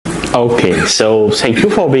Okay, so thank you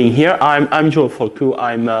for being here. I'm Joe Falcou.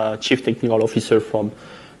 I'm Chief Technical Officer from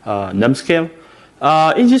Numbscale.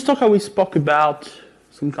 In this talk, I will spoke about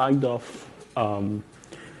some kind of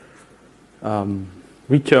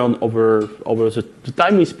return over the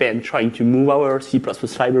time we spent trying to move our C++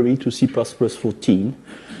 library to C++ 14.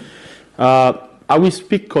 I will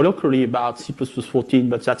speak colloquially about C++ 14,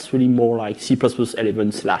 but that's really more like C++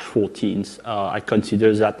 11/14. I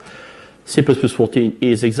consider that C++ 14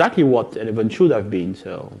 is exactly what 11 should have been.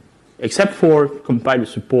 So, except for compiler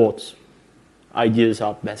support, ideas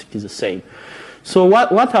are basically the same. So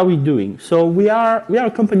what are we doing? So we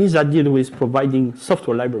are companies that deal with providing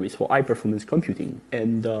software libraries for high performance computing.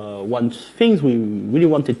 And one thing we really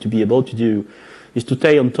wanted to be able to do is to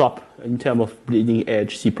stay on top in terms of bleeding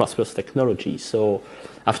edge C++ technology. So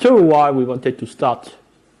after a while, we wanted to start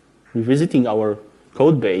revisiting our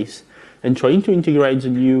code base and trying to integrate the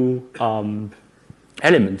new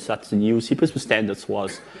elements that the new C++ standards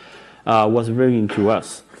was bringing to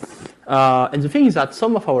us. And the thing is that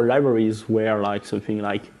some of our libraries were like something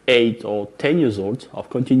like 8 or 10 years old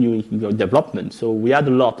of continuing development. So we had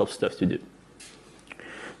a lot of stuff to do.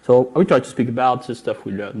 So I will try to speak about the stuff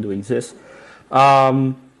we learned doing this.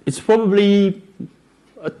 It's probably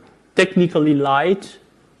a technically light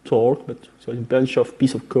talk, but so a bunch of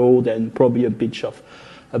piece of code and probably a bunch of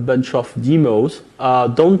demos.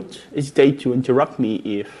 Don't hesitate to interrupt me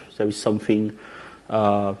if there is something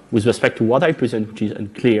with respect to what I present which is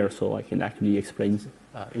unclear, so I can actually explain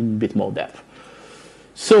in a bit more depth.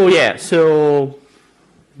 So yeah, so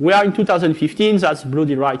we are in 2015. That's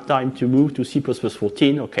bloody right time to move to C++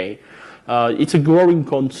 14. Okay, it's a growing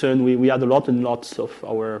concern. We had a lot and lots of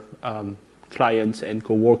our clients and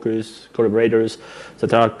co-workers, collaborators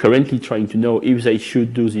that are currently trying to know if they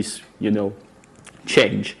should do this,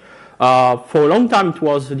 change. For a long time, it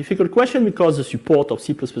was a difficult question because the support of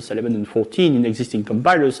C++ 11 and 14 in existing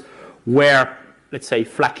compilers were, let's say,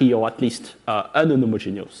 flaky or at least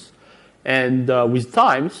unhomogeneous. And with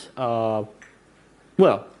times, well,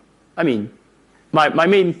 I mean, my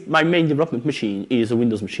main development machine is a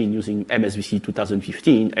Windows machine using MSVC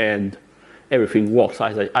 2015, and everything works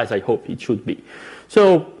as I hope it should be.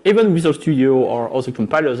 So even Visual Studio or other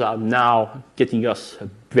compilers are now getting us a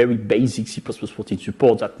very basic C++ 14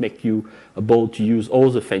 support that make you able to use all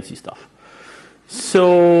the fancy stuff.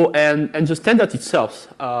 So, and the standard itself,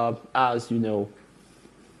 as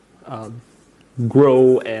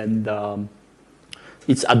grow and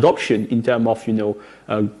its adoption in terms of,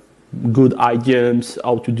 good idioms,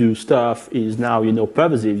 how to do stuff is now,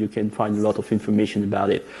 pervasive. You can find a lot of information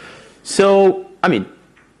about it. So, I mean,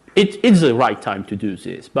 it's the right time to do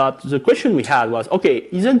this. But the question we had was, okay,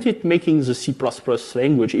 isn't it making the C++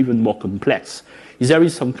 language even more complex? Is there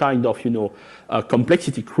some kind of,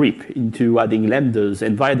 complexity creep into adding lambdas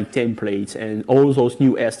and violating templates and all those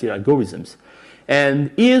new ST algorithms?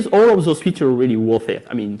 And is all of those features really worth it?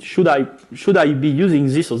 I mean, should I be using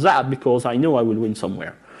this or that because I know I will win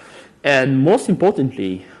somewhere? And most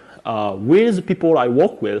importantly, with the people I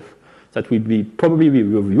work with, that will be probably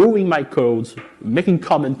reviewing my codes, making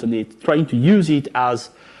comment on it, trying to use it as,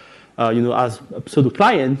 as a pseudo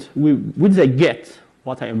client. Will they get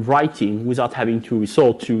what I am writing without having to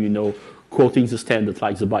resort to, quoting the standard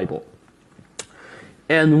like the Bible?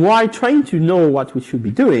 And while trying to know what we should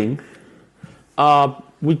be doing,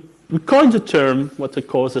 we coined the term what they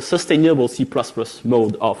call the sustainable C++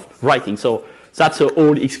 mode of writing. So that's an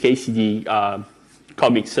old XKCD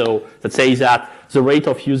comic. So that says that the rate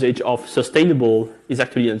of usage of sustainable is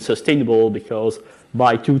actually unsustainable because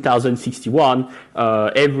by 2061,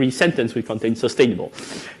 every sentence will contain sustainable.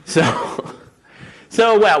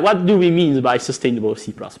 So well, what do we mean by sustainable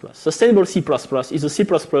C++? Sustainable C++ is a C++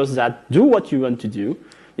 that do what you want to do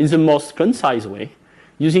in the most concise way,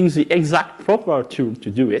 using the exact proper tool to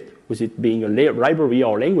do it, with it being a library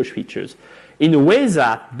or language features, in a way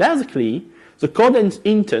that basically the code and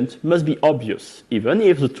intent must be obvious, even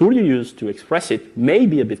if the tool you use to express it may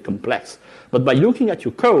be a bit complex. But by looking at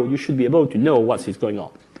your code, you should be able to know what is going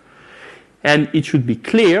on. And it should be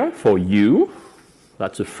clear for you,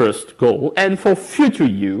 that's the first goal, and for future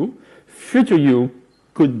you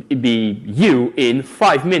could be you in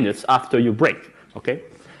 5 minutes after you break, okay?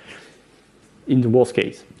 In the worst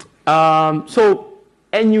case.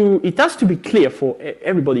 It has to be clear for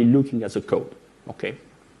everybody looking at the code, okay?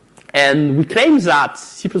 And we claim that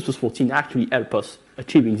C++ 14 actually helps us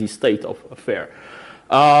achieving this state of affair.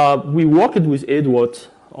 We worked with Edward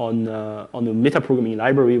on a metaprogramming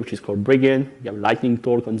library which is called Brigand. We have a lightning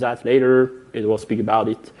talk on that later. Edward speak about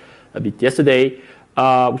it a bit yesterday,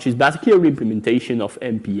 which is basically a reimplementation of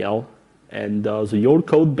MPL. And the old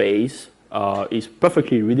code base is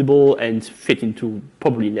perfectly readable and fit into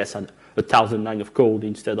probably less than 1,000 lines of code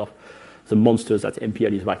instead of the monsters that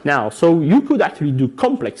MPL is right now. So you could actually do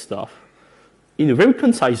complex stuff in a very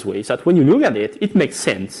concise way so that when you look at it, it makes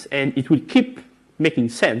sense and it will keep making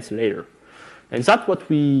sense later. And that's what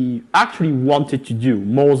we actually wanted to do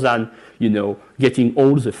more than, getting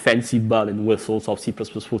all the fancy bells and whistles of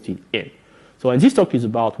C++14 in. So, and this talk is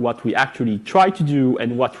about what we actually try to do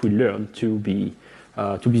and what we learn to be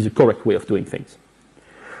the correct way of doing things.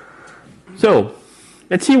 So,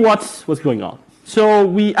 let's see what's going on.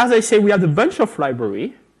 So, as I say, we have a bunch of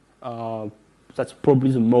library. That's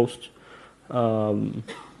probably the most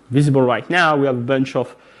visible right now. We have a bunch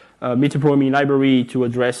of metaprogramming library to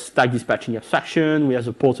address stack dispatching abstraction. We have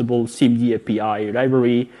a portable SIMD API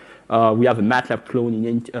library. We have a MATLAB clone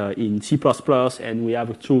in C++, and we have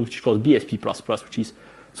a tool which is called BSP++, which is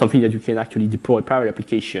something that you can actually deploy parallel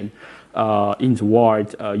application in the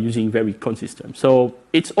world using very consistent. So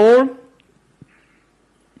it's all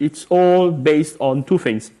based on two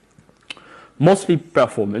things. Mostly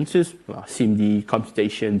performances, SIMD,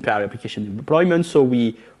 computation, parallel application deployment. So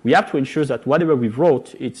we have to ensure that whatever we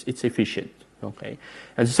wrote, it's efficient. Okay.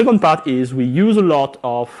 And the second part is we use a lot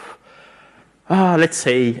of, let's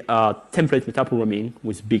say, template metaprogramming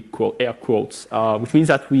with big air quotes, which means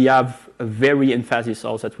that we have a very emphasis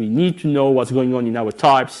also that we need to know what's going on in our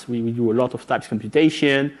types. We do a lot of types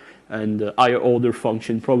computation and higher order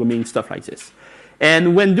function programming, stuff like this.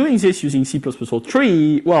 And when doing this using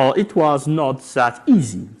C++03, well, it was not that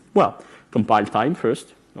easy. Well, compile time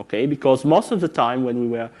first, okay, because most of the time when we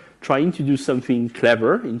were trying to do something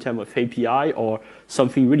clever in terms of API or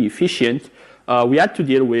something really efficient, we had to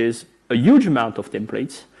deal with a huge amount of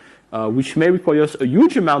templates, which may require us a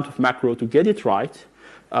huge amount of macro to get it right,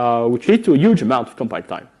 which lead to a huge amount of compile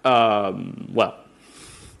time.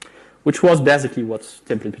 Which was basically what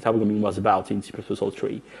template metaprogramming was about in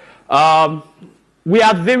C++03. We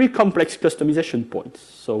had very complex customization points.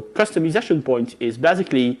 So customization point is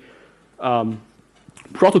basically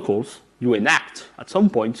protocols you enact at some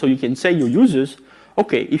point. So you can say to your users,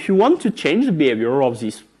 okay, if you want to change the behavior of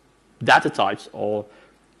these data types or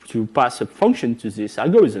to pass a function to these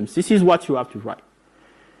algorithms, this is what you have to write.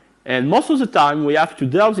 And most of the time we have to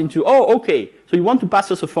delve into, oh, okay, so you want to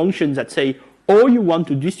pass us a function that say, or you want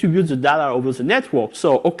to distribute the data over the network.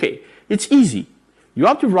 So, okay, it's easy. You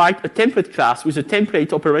have to write a template class with a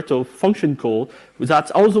template operator function call that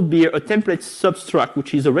also be a template substruct,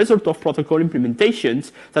 which is a result of protocol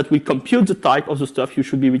implementations that will compute the type of the stuff you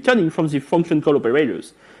should be returning from the function call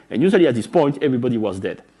operators. And usually at this point, everybody was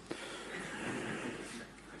dead.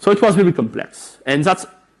 So it was very complex. And that's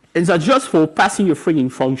just for passing a frigging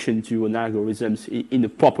function to an algorithm in the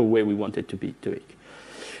proper way we wanted to be doing.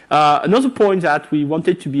 Another point that we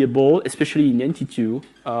wanted to be able, especially in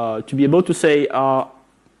NT2, to be able to say,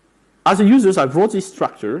 as a user, I wrote this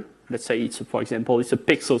structure. Let's say it's, for example, it's a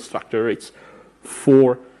pixel structure. It's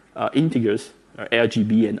 4 integers,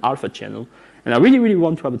 RGB and alpha channel. And I really, really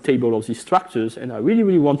want to have a table of these structures, and I really,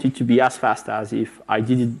 really want it to be as fast as if I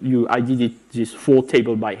did it this 4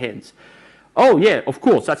 table by hand. Oh yeah, of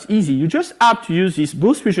course, that's easy. You just have to use this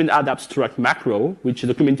boost fusion add abstract macro, which the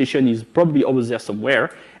documentation is probably over there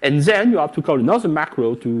somewhere, and then you have to call another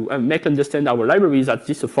macro to make understand our libraries that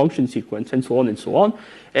this is a function sequence, and so on and so on.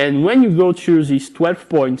 And when you go through these 12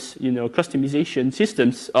 points, customization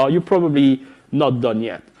systems, you're probably not done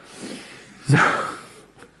yet.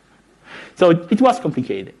 So it was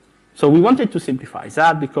complicated. So we wanted to simplify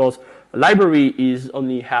that because a library is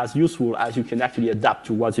only as useful as you can actually adapt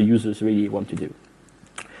to what the users really want to do.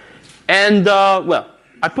 And,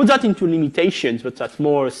 I put that into limitations, but that's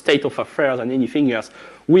more a state of affairs than anything else.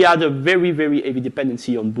 We had a very, very heavy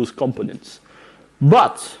dependency on Boost components.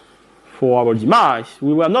 But for our demise,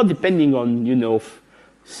 we were not depending on,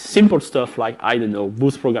 simple stuff like, I don't know,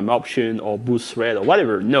 Boost program option or Boost thread or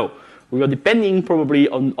whatever. No. We were depending probably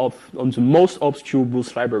on the most obscure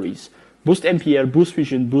Boost libraries. Boost MPL, Boost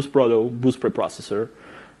Fusion, Boost Proto, Boost Preprocessor,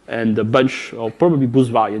 and a bunch, or probably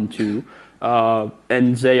Boost Variant too.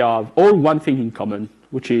 And they have all one thing in common,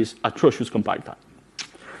 which is atrocious compile time.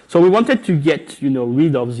 So we wanted to get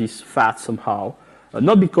rid of this fat somehow,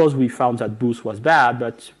 not because we found that Boost was bad,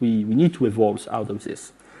 but we need to evolve out of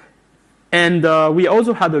this. And we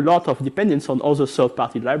also had a lot of dependence on other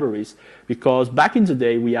third-party libraries, because back in the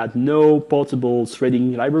day we had no portable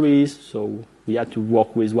threading libraries, so we had to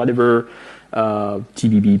work with whatever,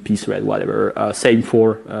 TBB, pthread, whatever. Same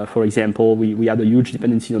for example, we had a huge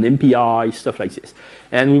dependency on MPI, stuff like this.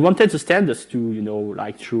 And we wanted the standards to,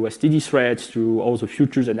 like through STD threads, through all the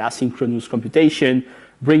futures and asynchronous computation,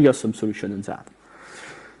 bring us some solution on that.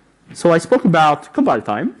 So I spoke about compile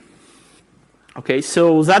time. Okay,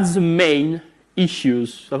 so that's the main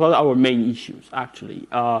issues, about our main issues, actually.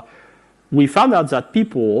 We found out that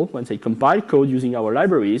people, when they compile code using our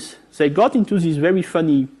libraries, they got into this very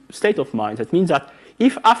funny state of mind. That means that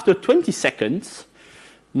if after 20 seconds,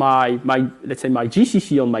 let's say my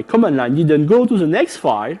GCC on my command line didn't go to the next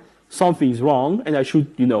file, something's wrong, and I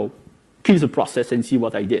should, kill the process and see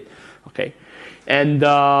what I did. Okay, and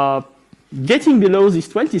getting below these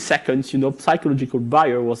 20 seconds, psychological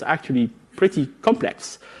barrier was actually pretty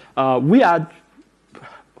complex. We had,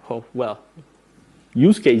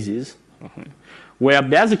 use cases where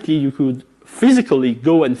basically you could physically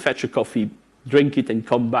go and fetch a coffee, drink it, and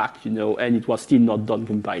come back, and it was still not done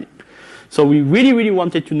compiling. So we really, really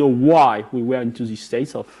wanted to know why we were into these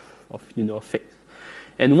states of things.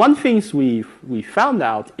 And one thing we found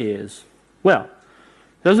out is,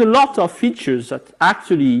 there's a lot of features that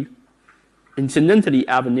actually incidentally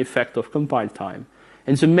have an effect of compile time.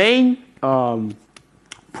 And the main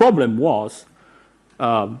problem was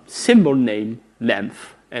symbol name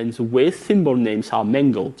length and the way symbol names are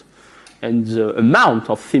mangled and the amount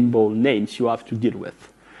of symbol names you have to deal with.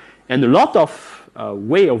 And a lot of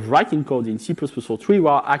way of writing code in C++03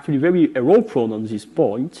 were actually very error-prone on this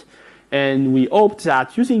point. And we hoped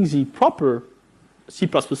that using the proper C++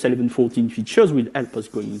 11.14 features will help us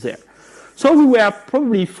going there. So we were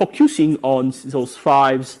probably focusing on those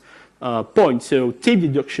 5 points. So tape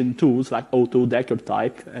deduction tools like auto, decker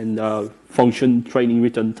type, and function training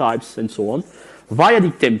return types, and so on.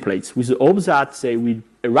 Variadic templates with the hope that they will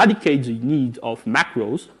eradicate the need of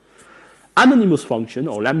macros. Anonymous function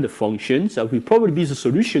or lambda functions that will probably be the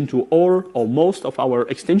solution to all or most of our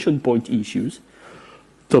extension point issues.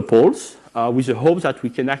 Tuples, with the hope that we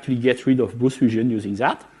can actually get rid of Bruce Fusion using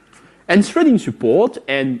that. And threading support,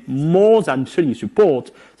 and more than threading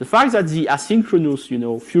support, the fact that the asynchronous,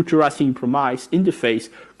 future async promise interface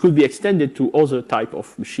could be extended to other type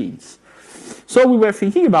of machines. So we were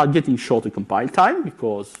thinking about getting shorter compile time,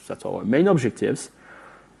 because that's our main objectives.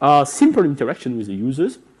 Simple interaction with the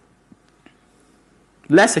users.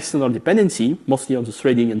 Less external dependency, mostly on the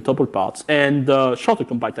threading and tuple parts, and shorter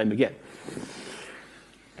compile time again.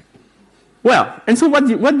 Well, and so what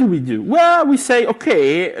do we do? Well, we say,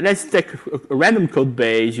 okay, let's take a random code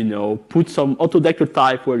base, put some auto-decker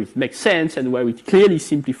type where it makes sense and where it clearly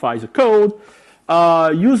simplifies the code,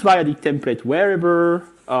 use variadic template wherever,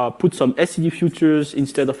 put some SCD features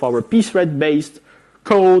instead of our pthread-based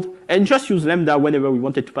code, and just use Lambda whenever we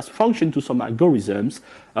wanted to pass a function to some algorithms.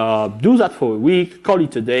 Do that for a week, call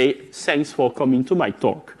it a day. Thanks for coming to my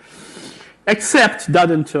talk. Except that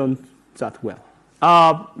didn't turn that well.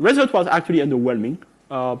 Result was actually underwhelming.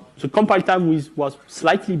 The compile time was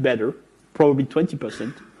slightly better, probably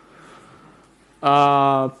 20%.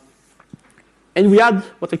 And we had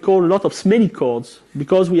what I call a lot of smelly codes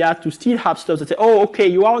because we had to still have stuff that say, oh, okay,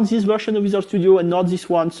 you are on this version of Visual Studio and not this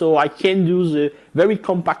one, so I can do the very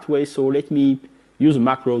compact way, so let me use a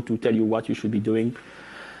macro to tell you what you should be doing.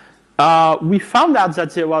 We found out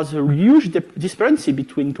that there was a huge disparity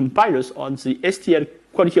between compilers on the STL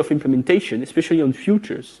quality of implementation, especially on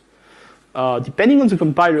futures. Depending on the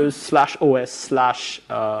compilers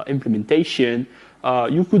 /OS implementation,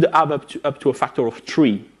 you could have up to a factor of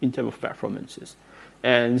 3 in terms of performances.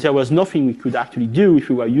 And there was nothing we could actually do if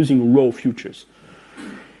we were using raw futures.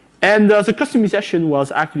 And the customization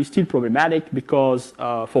was actually still problematic because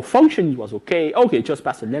for function it was okay. Okay, just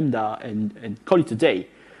pass a lambda and call it a day.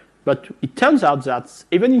 But it turns out that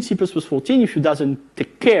even in C++14, if you doesn't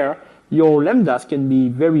take care, your lambdas can be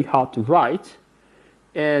very hard to write.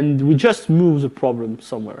 And we just move the problem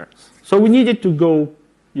somewhere else. So we needed to go,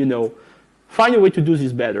 find a way to do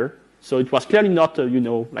this better. So it was clearly not,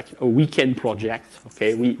 like a weekend project.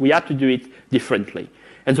 Okay, we had to do it differently.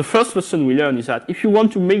 And the first lesson we learned is that if you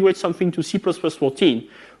want to migrate something to C++14,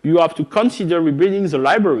 you have to consider rebuilding the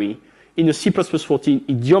library in a C++14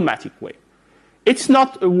 idiomatic way. It's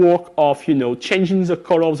not a work of, changing the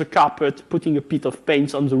color of the carpet, putting a bit of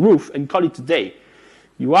paint on the roof, and call it a day.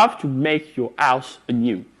 You have to make your house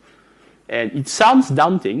anew. And it sounds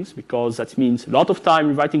daunting because that means a lot of time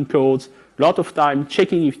rewriting codes, a lot of time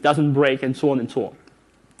checking if it doesn't break, and so on and so on.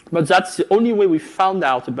 But that's the only way we found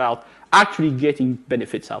out about actually getting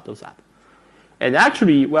benefits out of that. And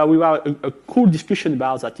actually, well, we had a cool discussion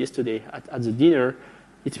about that yesterday at the dinner.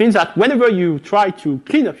 It means that whenever you try to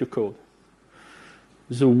clean up your code,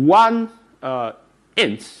 the one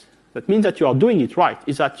hint that means that you are doing it right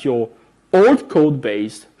is that your old code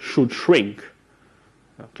base should shrink.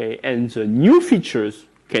 Okay, and the new features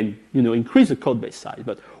can increase the code base size.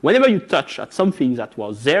 But whenever you touch at something that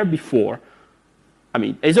was there before, I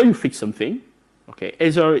mean, either you fix something, okay,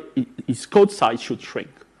 either its code size should shrink.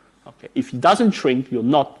 Okay? If it doesn't shrink, you're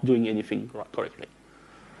not doing anything correctly.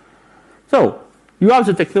 So you have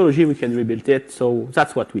the technology, we can rebuild it, so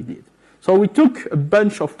that's what we did. So we took a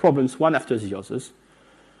bunch of problems, one after the others,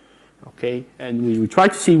 okay, and we tried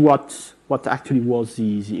to see what actually was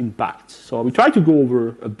the impact. So we tried to go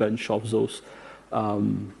over a bunch of those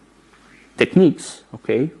techniques,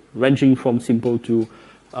 okay, ranging from simple to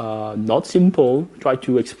not simple, try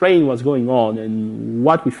to explain what's going on and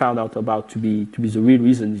what we found out about to be the real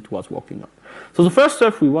reason it was working on. So the first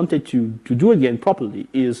stuff we wanted to do again properly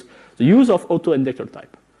is the use of auto and Decker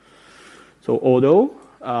type. So auto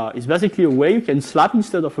is basically a way you can slap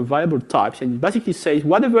instead of a variable types, and it basically says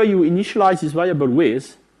whatever you initialize this variable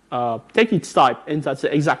with, take its type, and that's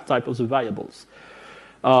the exact type of the variables.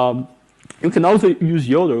 You can also use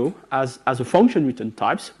YOLO as a function return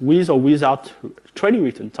types with or without training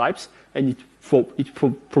return types, and it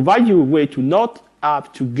provides you a way to not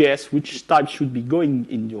have to guess which type should be going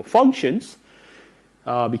in your functions,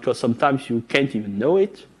 because sometimes you can't even know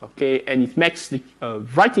it, okay, and it makes the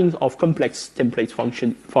writing of complex template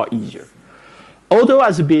function far easier. Although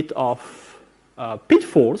has a bit of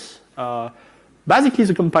pitfalls, basically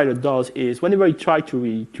the compiler does is whenever you try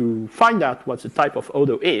to find out what the type of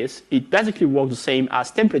auto is, it basically works the same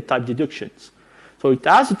as template type deductions. So it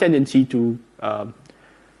has a tendency to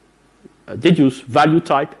deduce value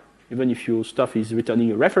type, even if your stuff is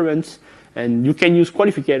returning a reference, and you can use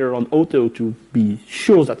qualifier on auto to be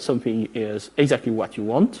sure that something is exactly what you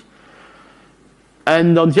want.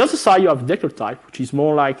 And on the other side, you have Decker type, which is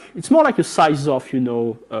more like a size of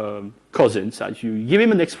cousins. As you give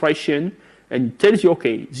him an expression, and it tells you,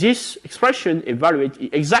 okay, this expression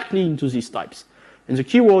evaluates exactly into these types, and the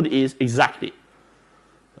keyword is exactly.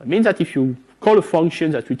 It means that if you call a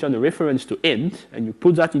function that returns a reference to int, and you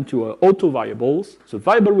put that into auto variables, the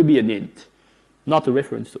variable will be an int, not a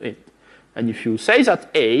reference to int. And if you say that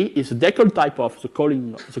A is a Decker type of the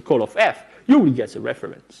call of F, you will get the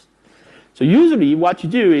reference. So usually what you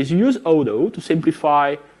do is you use auto to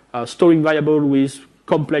simplify storing variable with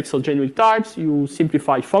complex or generic types. You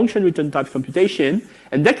simplify function return type computation,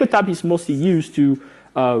 and Decker type is mostly used to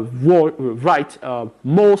write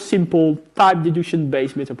more simple type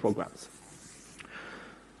deduction-based metaprograms.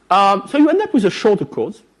 So you end up with a shorter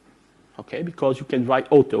code, okay, because you can write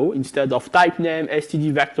auto instead of type name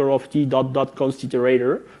std vector of t dot const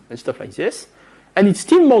iterator and stuff like this. And it's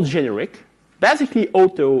still more generic. Basically,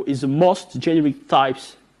 auto is the most generic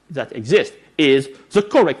types that exist, is the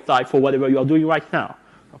correct type for whatever you are doing right now,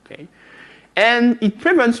 okay? And it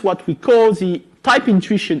prevents what we call the type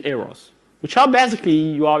intuition errors, which are basically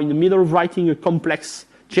you are in the middle of writing a complex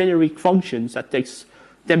generic function that takes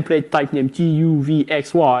template type name t, u, v,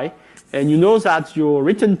 x, y, and you know that your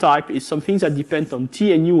return type is something that depends on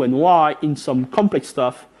t and u and y in some complex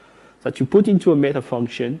stuff that you put into a meta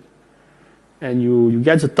function, and you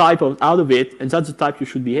get the type out of it, and that's the type you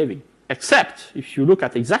should be having. Except if you look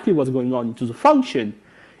at exactly what's going on into the function,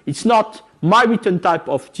 it's not my return type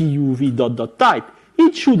of tuv dot type.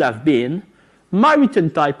 It should have been my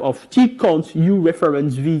return type of tconst u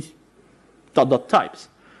reference v dot types.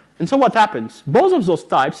 And so what happens? Both of those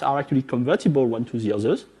types are actually convertible one to the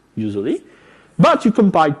others, usually, but you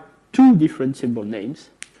compile two different symbol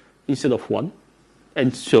names instead of one,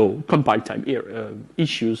 and so compile time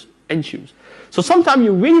issues ensues. So sometimes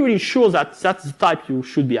you're really, really sure that that's the type you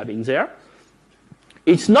should be having there.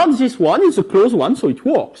 It's not this one, it's a closed one, so it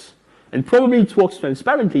works. And probably it works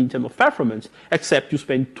transparently in terms of performance, except you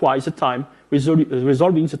spend twice the time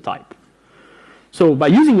resolving the type. So by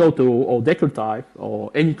using auto or Decker type or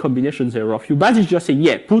any combinations thereof, you basically just say,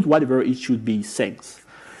 yeah, put whatever it should be, thanks.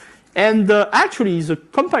 And actually, the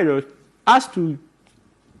compiler has to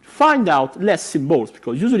find out less symbols,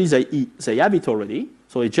 because usually they have it already.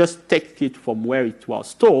 So they just take it from where it was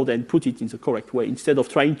stored and put it in the correct way, instead of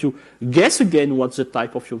trying to guess again what's the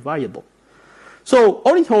type of your variable. So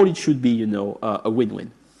all in all, it should be, a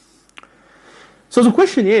win-win. So the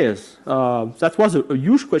question is, that was a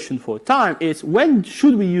huge question for a time, is when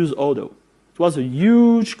should we use auto? It was a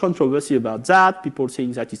huge controversy about that, people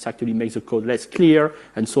saying that it actually makes the code less clear,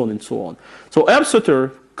 and so on and so on. So Herb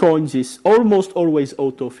Sutter coined this almost always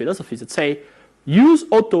auto philosophy that say, use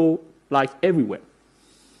auto like everywhere,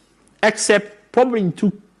 except probably in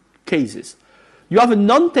two cases. You have a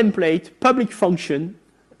non-template public function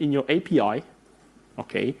in your API,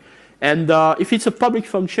 okay? And if it's a public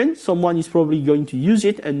function, someone is probably going to use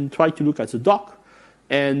it and try to look at the doc.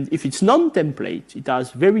 And if it's non-template, it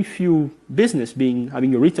has very few business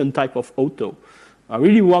having a return type of auto. I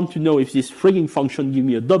really want to know if this frigging function gives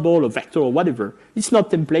me a double, a vector, or whatever. It's not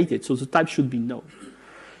templated, so the type should be known.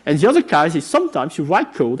 And the other case is sometimes you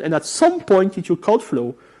write code, and at some point in your code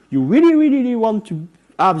flow, you really want to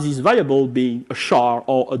have this variable being a char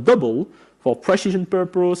or a double for precision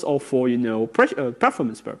purpose or for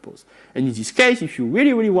performance purpose. And in this case, if you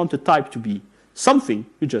really want the type to be something,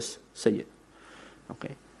 you just say it.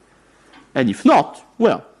 Okay. And if not,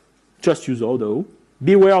 well, just use auto.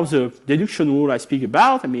 Beware of the deduction rule I speak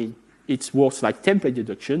about. I mean, it works like template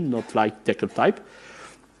deduction, not like decal type.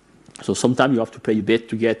 So sometimes you have to play a bit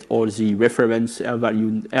to get all the reference R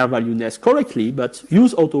value-ness correctly, but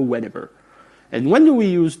use auto whenever. And when do we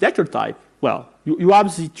use decal type? Well, you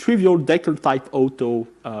have the trivial decal type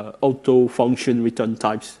auto function return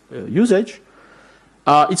types usage.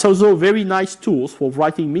 It's also very nice tools for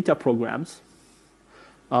writing meta programs.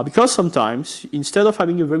 Because sometimes, instead of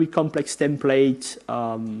having a very complex template,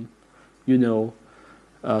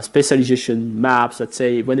 specialization maps that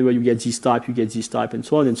say whenever you get this type, you get this type, and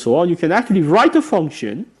so on, you can actually write a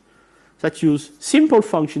function that use simple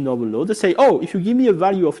function overload that say, oh, if you give me a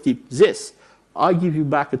value of type this, I give you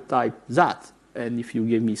back a type that. And if you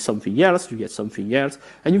give me something else, you get something else.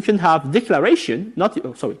 And you can have declaration,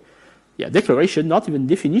 declaration, not even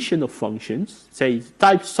definition of functions. Say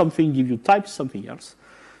type something, give you type something else.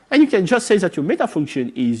 And you can just say that your meta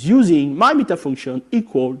function is using my meta function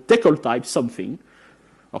equal decal type something,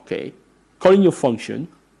 okay, calling your function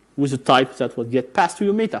with a type that will get passed to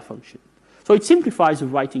your meta function. So it simplifies the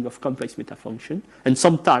writing of complex meta function and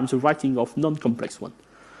sometimes the writing of non-complex one.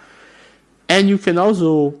 And you can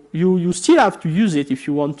also, you still have to use it if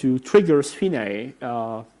you want to trigger spin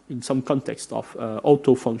in some context of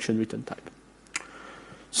auto function return type.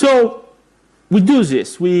 So we do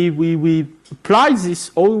this. We apply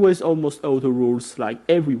this always almost auto rules like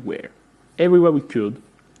everywhere we could.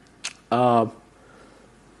 And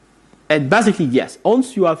basically, yes,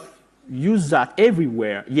 once you have used that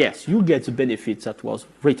everywhere, yes, you get the benefits that was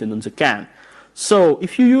written on the can. So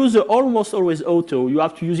if you use the almost always auto, you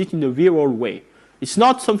have to use it in a viral way. It's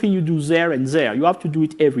not something you do there and there. You have to do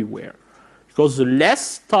it everywhere. Because the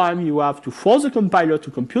less time you have to force the compiler to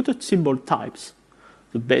compute the symbol types,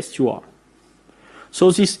 the best you are. So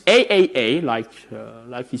this AAA, like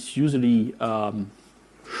it's usually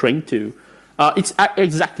shrinked to, it's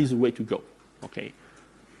exactly the way to go. Okay,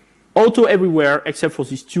 auto everywhere except for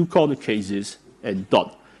these two corner cases, and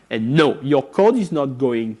done. And no, your code is not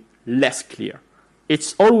going less clear.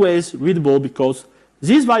 It's always readable because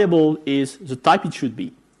this variable is the type it should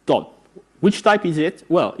be. Done. Which type is it?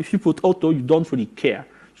 Well, if you put auto, you don't really care.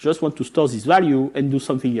 You just want to store this value and do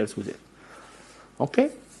something else with it.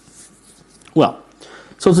 Okay? Well,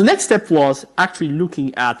 so the next step was actually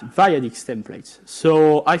looking at Viadix templates.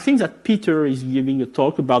 So I think that Peter is giving a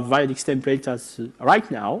talk about Viadix templates as right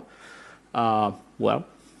now. Well,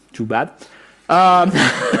 too bad.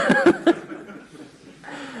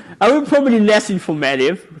 I will probably less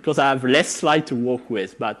informative because I have less slides to work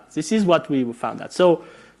with, but this is what we found out. So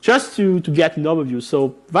just to get an overview,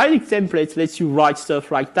 so Viadix templates lets you write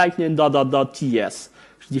stuff like typename ... ts,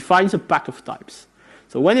 which defines a pack of types.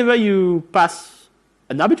 So whenever you pass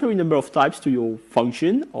an arbitrary number of types to your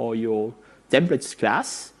function or your templates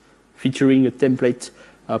class, featuring a template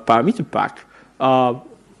parameter pack, all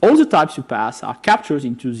the types you pass are captured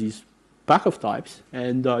into this pack of types,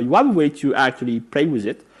 and you have a way to actually play with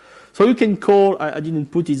it. So you can call, I didn't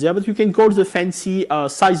put it there, but you can call the fancy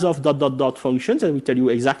size of ... functions, and we tell you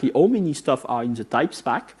exactly how many stuff are in the types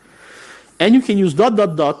pack. And you can use ... on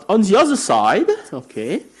the other side,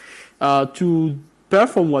 okay, to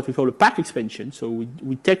perform what we call a pack expansion. So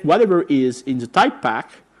we take whatever is in the type pack,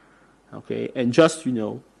 okay, and just,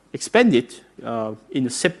 expand it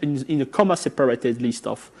in a comma-separated list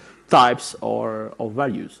of types or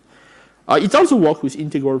values. It also works with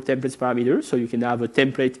integral templates parameters, so you can have a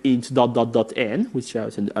template int ... n, which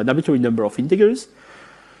has an arbitrary number of integers.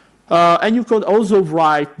 And you can also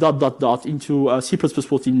write ... into a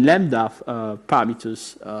C++14 lambda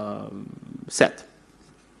parameters set.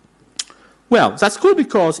 Well, that's cool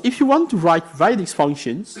because if you want to write Viadix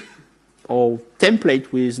functions or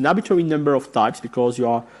template with an arbitrary number of types because you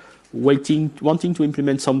are wanting to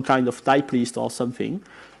implement some kind of type list or something,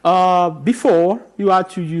 before you had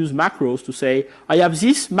to use macros to say, I have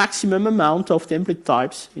this maximum amount of template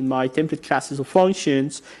types in my template classes or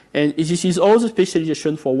functions, and this is all the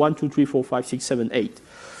specialization for 1, 2, 3, 4, 5, 6, 7, 8,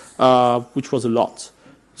 which was a lot.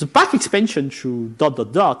 The pack expansion through ...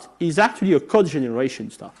 is actually a code generation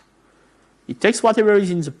stuff. It takes whatever is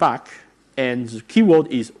in the pack, and the keyword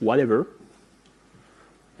is whatever,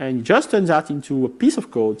 and it just turns that into a piece of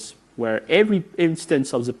code where every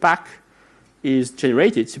instance of the pack is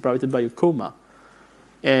generated, separated by a comma.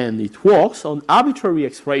 And it works on arbitrary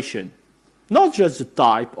expression, not just the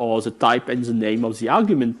type or the type and the name of the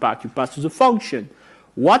argument pack you pass to the function,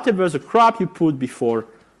 whatever the crap you put before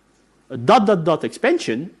a dot dot dot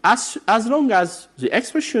expansion, as long as the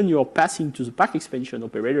expression you're passing to the pack expansion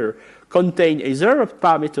operator contain either a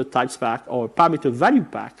parameter types pack or a parameter value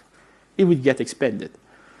pack, it will get expanded.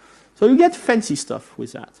 So you get fancy stuff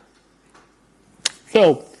with that.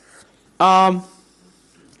 So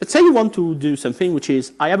let's say you want to do something which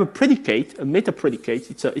is, I have a predicate, a meta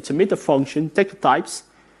predicate. It's a meta function, take types,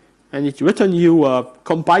 and it returns you a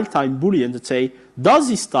compile time boolean that say, does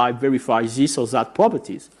this type verify this or that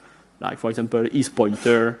properties? Like, for example, is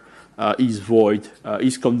pointer, is void,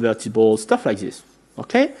 is convertible, stuff like this.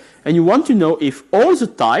 Okay? And you want to know if all the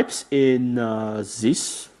types in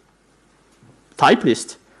this type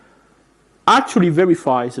list actually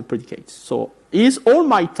verify the predicates. So, is all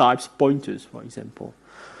my types pointers, for example?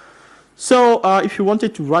 So, if you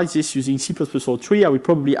wanted to write this using C++03, I would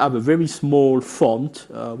probably have a very small font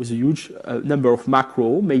with a huge number of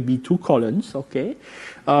macro, maybe 2 columns, okay?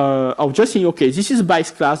 I was just saying, okay, this is a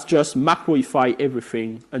base class, just macroify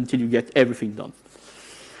everything until you get everything done.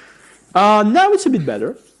 Now it's a bit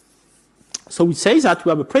better. So we say that we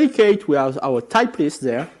have a predicate, we have our type list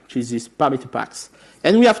there, which is this parameter packs.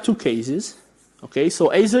 And we have 2 cases, okay?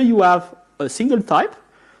 So either you have a single type,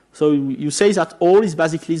 so you say that all is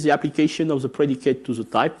basically the application of the predicate to the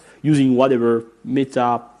type using whatever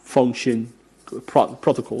meta function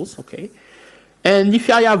protocols, okay? And if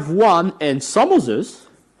I have one and some others,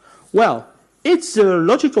 well, it's the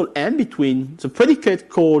logical end between the predicate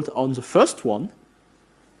called on the first one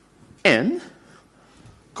and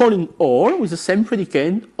calling all with the same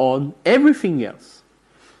predicate on everything else.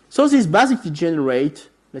 So this basically generates,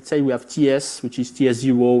 let's say we have TS, which is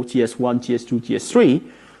TS0, TS1, TS2, TS3.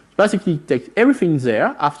 Basically take everything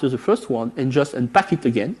there after the first one and just unpack it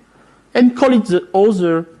again and call it the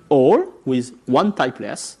other all with one type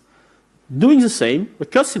less, doing the same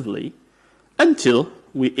recursively until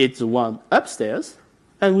we hit the one upstairs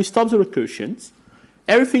and we stop the recursions.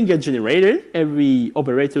 Everything gets generated, every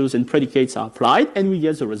operators and predicates are applied, and we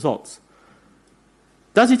get the results.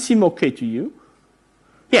 Does it seem okay to you?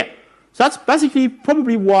 Yeah. So that's basically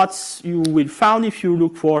probably what you will find if you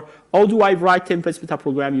look for how do I write templates meta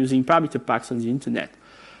program using parameter packs on the internet.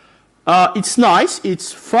 It's nice.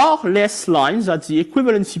 It's far less lines than the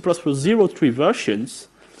equivalent C++ 0.3 versions,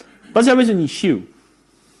 but there is an issue.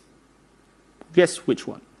 Guess which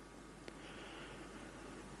one?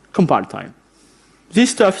 Compile time.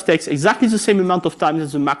 This stuff takes exactly the same amount of time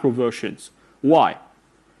as the macro versions. Why?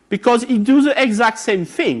 Because it does the exact same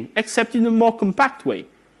thing, except in a more compact way.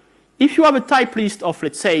 If you have a type list of,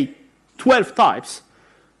 let's say, 12 types,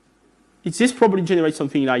 this probably generates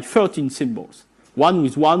something like 13 symbols. 1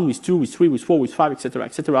 with 1, with 2, with 3, with 4, with 5,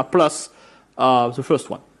 etc., plus the first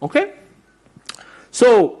one. Okay?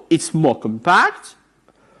 So it's more compact.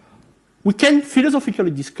 We can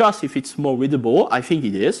philosophically discuss if it's more readable. I think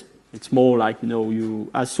it is. It's more like,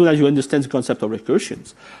 as soon as you understand the concept of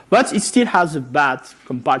recursions. But it still has a bad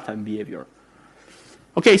compile time behavior.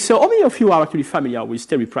 Okay, so how many of you are actually familiar with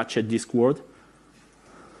Terry Pratchett Discworld?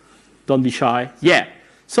 Don't be shy. Yeah.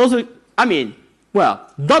 So pack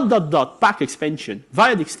expansion,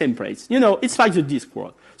 Viadix templates. It's like the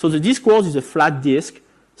Discworld. So the Discworld is a flat disk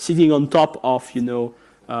sitting on top of,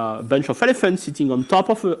 a bunch of elephants sitting on top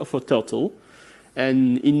of a turtle.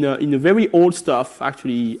 And in a very old stuff,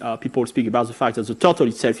 actually, people speak about the fact that the turtle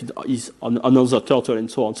itself is on another turtle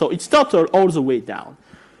and so on. So it's turtle all the way down.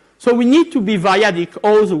 So we need to be Viadic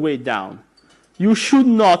all the way down. You should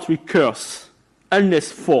not recurse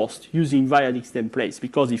unless forced using Viadix templates,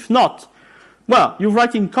 because if not, well, you're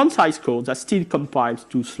writing concise code that still compiles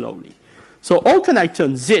too slowly. So how can I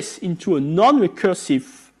turn this into a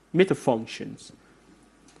non-recursive meta functions?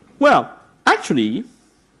 Well, actually,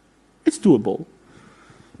 it's doable.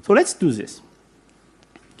 So let's do this.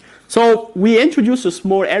 So we introduce a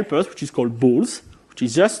small helper, which is called bools, which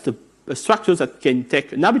is just a structure that can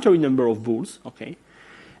take an arbitrary number of bools. Okay.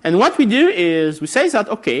 And what we do is we say that,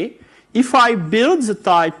 okay, if I build the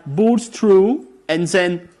type bools true, and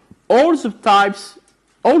then all the types,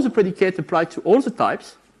 all the predicates apply to all the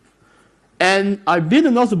types, and I build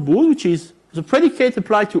another bool, which is the predicate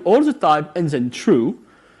applied to all the type and then true,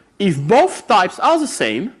 if both types are the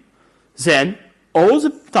same, then all the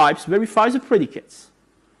types verify the predicates.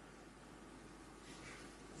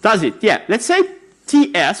 Does it? Yeah. Let's say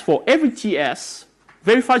TS, for every TS,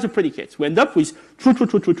 verifies the predicates. We end up with true, true,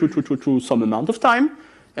 true, true, true, true, true, true, some amount of time.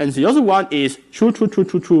 And the other one is true, true, true,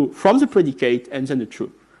 true, true from the predicate and then the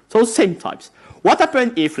true. So same types. What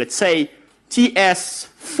happens if, let's say,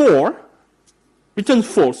 TS4 returns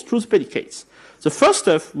false, true the predicates? The first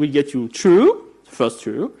stuff will get you true, first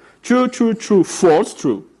true, true, true, true, false,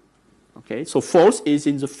 true. Okay, so false is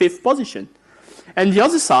in the 5th position. And the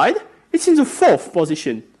other side, it's in the 4th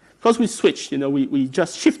position. Because we switched, we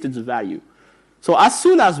just shifted the value. So as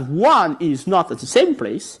soon as 1 is not at the same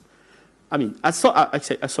place, as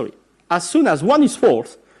soon as 1 is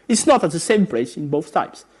false, it's not at the same place in both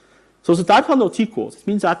types. So the types are not equal. It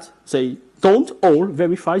means that they don't all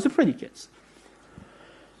verify the predicates.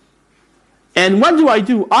 And what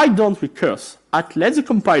do? I don't recurse. I let the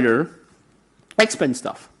compiler expand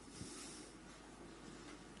stuff.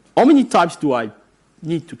 How many types do I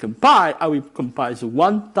need to compile? I will compile the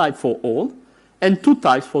 1 type for all and 2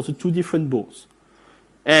 types for the 2 different balls.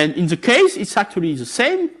 And in the case, it's actually the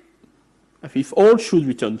same. If all should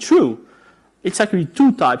return true, it's actually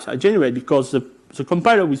 2 types I generate because the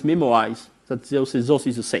compiler will memorize that those is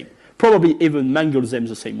the same. Probably even mangle them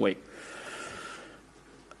the same way.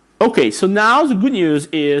 Okay, so now the good news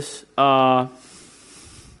is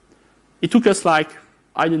it took us like,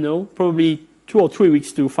 I don't know, probably 2 or 3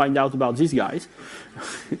 weeks to find out about these guys.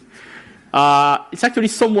 It's actually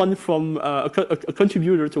someone from a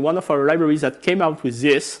contributor to one of our libraries that came out with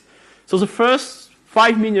this. So the first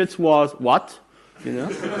 5 minutes was, what? And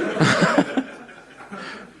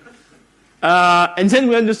then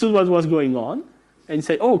we understood what was going on and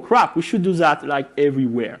said, oh crap, we should do that like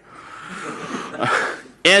everywhere.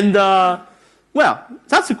 And well,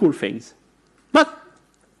 that's the cool things. But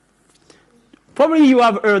probably you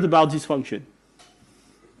have heard about this function.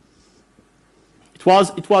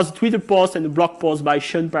 It was a Twitter post and a blog post by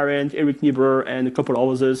Sean Parent, Eric Niebuhr, and a couple of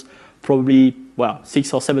others, probably, well,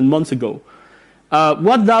 6 or 7 months ago.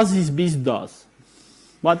 What does this beast do?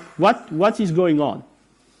 What is going on?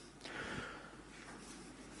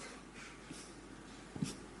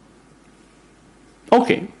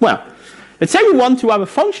 Okay, well, let's say you want to have a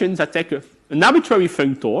function that takes an arbitrary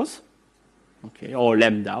functors, okay, or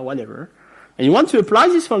lambda, whatever, and you want to apply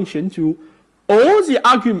this function to all the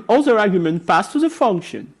other arguments passed to the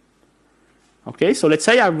function. Okay, so let's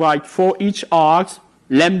say I write for each args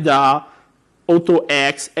lambda auto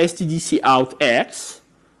x stdc out x.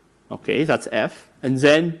 Okay, that's f, and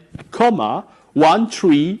then comma 1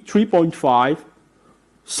 3 3.5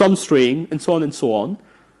 some string and so on and so on.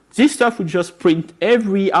 This stuff will just print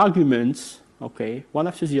every argument, okay, one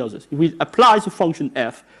after the others. It will apply the function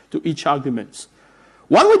f to each argument.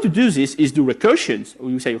 One way to do this is do recursions.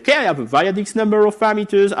 You say, okay, I have a variadic number of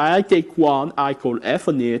parameters, I take one, I call f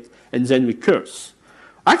on it, and then recurse.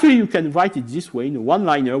 Actually, you can write it this way in a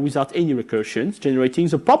one-liner without any recursions, generating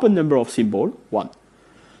the proper number of symbol, 1.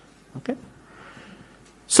 Okay?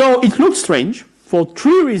 So it looks strange for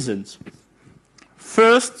 3 reasons.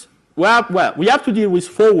 First, well, we have to deal with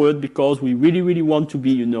forward because we really want to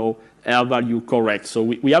be, R value correct. So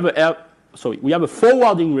we have a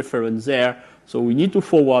forwarding reference there. So we need to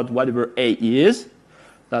forward whatever A is.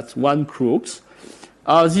 That's one crux.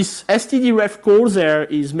 This stdref call there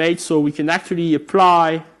is made so we can actually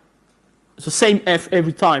apply the same f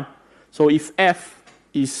every time. So if f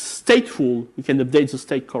is stateful, we can update the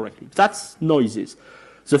state correctly. That's noises.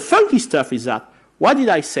 The funky stuff is that, what did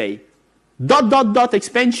I say? ...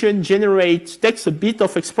 expansion takes a bit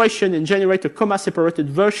of expression and generate a comma-separated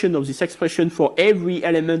version of this expression for every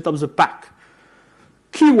element of the pack.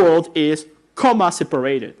 Keyword is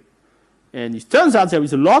comma-separated. And it turns out there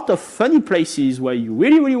is a lot of funny places where you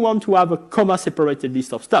really want to have a comma-separated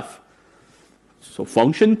list of stuff. So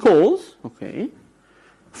function calls, okay,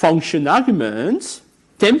 function arguments,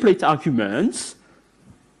 template arguments,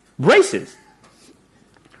 braces.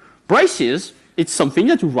 Braces, it's something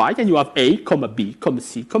that you write and you have A, comma B, comma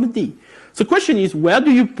C, comma D. The question is, where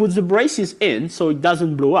do you put the braces in so it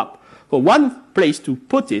doesn't blow up? Well, one place to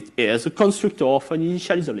put it is a constructor of an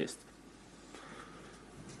initializer list.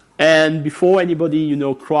 And before anybody,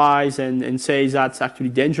 cries and says that's actually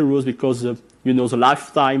dangerous because, the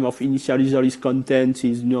lifetime of initializer list content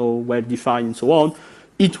is, well defined and so on,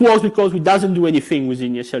 it works because it doesn't do anything with the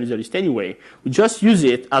initializer list anyway. We just use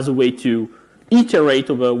it as a way to iterate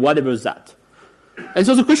over whatever that. And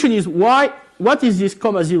so the question is, what is this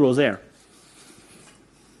comma 0 there?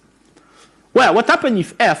 Well, what happens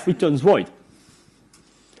if f returns void?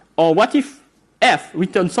 Or what if f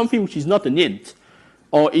returns something which is not an int?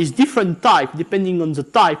 Or is different type depending on the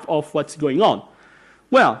type of what's going on?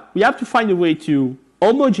 Well, we have to find a way to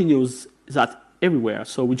homogeneous that everywhere.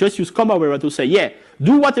 So we just use comma where to say, yeah,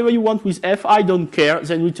 do whatever you want with f, I don't care,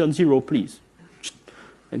 then return 0, please.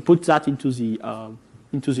 And put that into the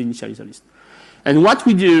initializer list. And what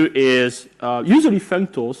we do is, usually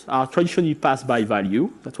functors are traditionally passed by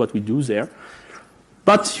value. That's what we do there.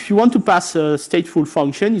 But if you want to pass a stateful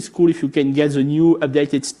function, it's cool if you can get the new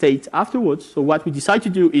updated state afterwards. So what we decide to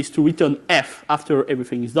do is to return f after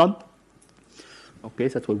everything is done. Okay,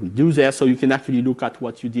 that's what we do there, so you can actually look at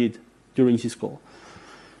what you did during this call.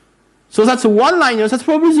 So that's a one-liner. That's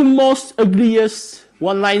probably the most ugliest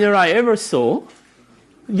one-liner I ever saw.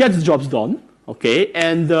 Gets the jobs done, okay?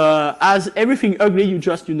 And as everything ugly, you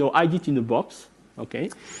just, hide it in a box, okay?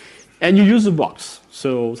 And you use the box.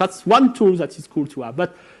 So that's one tool that is cool to have.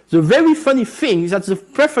 But the very funny thing is that's the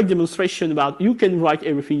perfect demonstration about you can write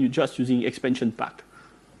everything you just using expansion pack,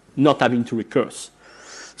 not having to recurse.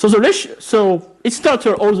 So it's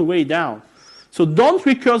stutter all the way down. So don't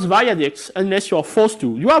recurse Viadix unless you're forced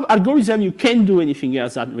to. You have algorithm, you can't do anything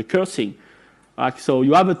else than recursing. So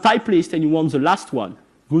you have a type list and you want the last one.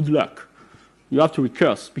 Good luck. You have to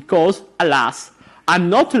recurse because, alas, I'm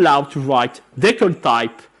not allowed to write decal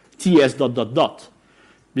type ts ...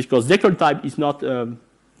 because decal type is not a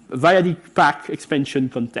Viadic pack expansion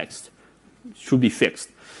context. It should be fixed.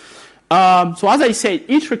 So as I said,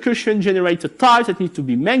 each recursion generates a type that needs to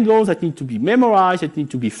be mangled, that needs to be memorized, that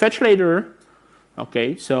needs to be fetched later.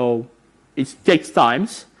 Okay, so it takes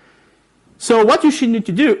times. So what you should need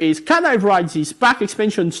to do is, can I write this pack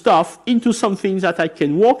expansion stuff into something that I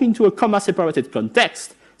can walk into a comma-separated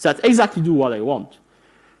context that exactly do what I want?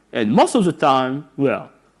 And most of the time,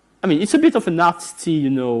 well, I mean, it's a bit of an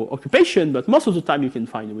artsy, occupation, but most of the time you can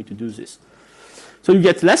find a way to do this. So you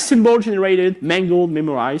get less symbol generated, mangled,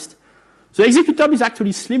 memorized. The executable is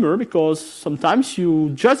actually slimmer because sometimes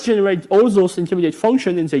you just generate all those intermediate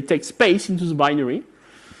functions and they take space into the binary,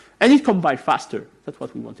 and it compiles faster. That's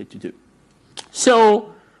what we wanted to do.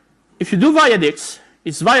 So if you do Viadix,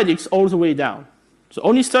 it's Viadix all the way down. The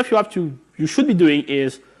only stuff you should be doing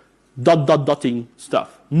is dotting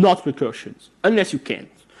stuff, not recursions, unless you can.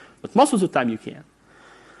 But most of the time you can.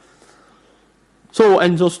 So,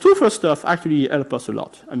 and those two first stuff actually help us a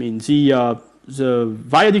lot. I mean, the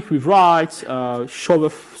Viadic rewrites show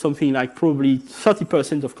something like probably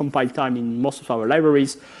 30% of compile time in most of our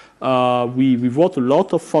libraries. We wrote a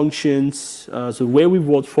lot of functions, the way we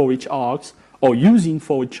wrote for each args, or using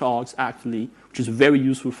for each args actually, which is a very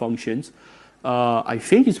useful functions. I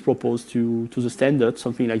think it's proposed to the standard,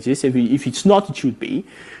 something like this. If it's not, it should be.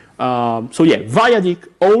 So yeah, Viadic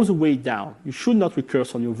all the way down. You should not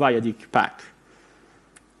recurse on your Viadic pack.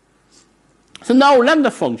 So now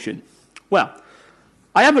Lambda function. Well,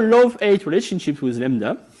 I have a love-hate relationship with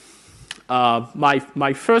Lambda.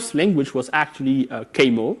 My first language was actually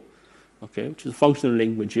Kmo, okay, which is functional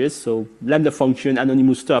languages. So Lambda function,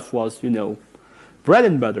 anonymous stuff was, bread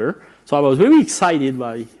and butter. So I was very excited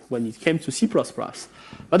when it came to C++.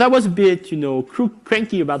 But I was a bit,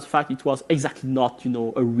 cranky about the fact it was exactly not,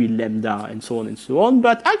 a real Lambda and so on and so on.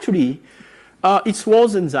 But actually, it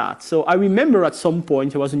wasn't that. So I remember at some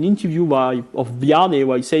point there was an interview of Bjarne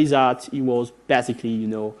where he says that he was basically,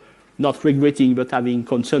 not regretting but having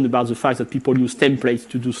concern about the fact that people use templates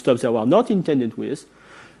to do stuff they were not intended with.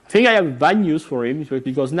 I think I have bad news for him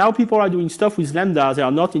because now people are doing stuff with Lambda they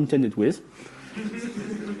are not intended with.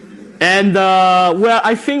 And well,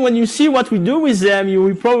 I think when you see what we do with them, you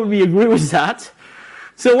will probably agree with that.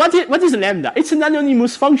 So what is Lambda? It's an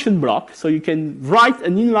anonymous function block, so you can write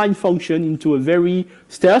an inline function into a very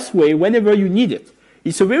stealth way whenever you need it.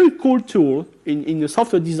 It's a very cool tool in the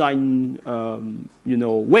software design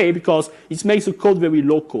way because it makes the code very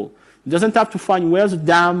local. It doesn't have to find where the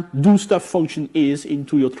damn do stuff function is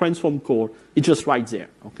into your transform call. It's just right there.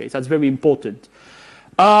 Okay, so that's very important.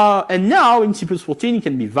 And now in C++14 it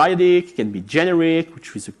can be Viadic, it can be generic,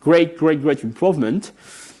 which is a great improvement.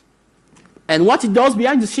 And what it does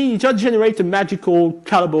behind the scenes, it just generates a magical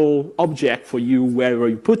callable object for you wherever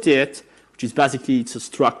you put it, which is basically it's a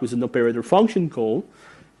struct with an operator function call.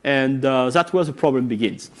 And that's where the problem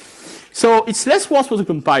begins. So it's less worse for the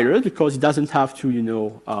compiler because it doesn't have to,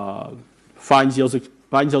 find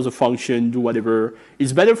the other function, do whatever.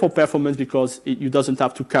 It's better for performance because it doesn't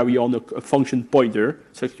have to carry on a function pointer.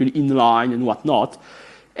 It's actually inline and whatnot.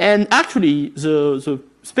 And actually, the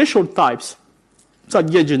special types that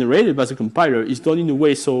get generated by the compiler is done in a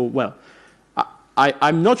way so, well,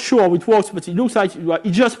 I'm not sure how it works, but it looks like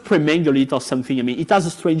it just pre-mangle it or something. I mean, it has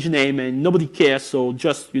a strange name and nobody cares, so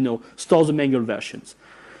just, store the mangled versions.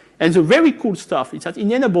 And the very cool stuff is that it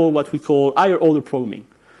enables what we call higher order programming.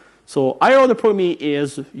 So higher order programming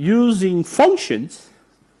is using functions,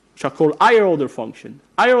 which are called higher order function.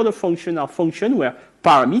 Higher order function are functions where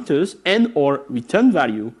parameters and or return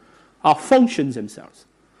value are functions themselves.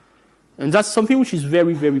 And that's something which is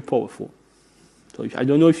very, very powerful. So I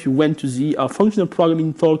don't know if you went to the functional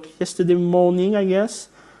programming talk yesterday morning, I guess.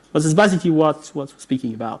 But that's basically what we're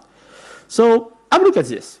speaking about. So have a look at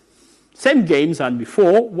this. Same games than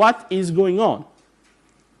before. What is going on?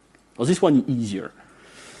 Well, this one is easier.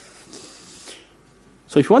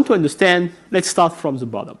 So if you want to understand, let's start from the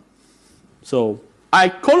bottom. So I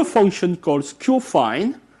call a function called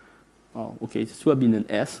sqfind. Oh, okay, this would have been an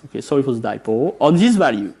S. Okay, sorry for the typo. On this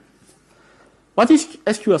value. What is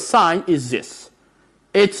sqassign is this.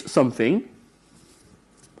 It's something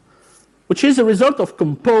which is a result of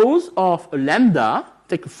compose of a lambda,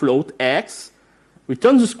 take a float x,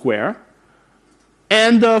 return the square,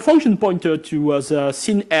 and a function pointer to the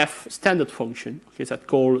sinf standard function, okay, that's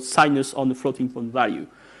called sinus on the floating point value.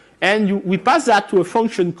 And we pass that to a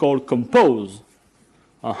function called compose.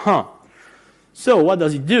 So what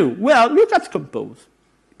does it do? Well, look at compose.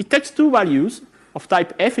 It takes two values of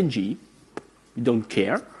type f and g, we don't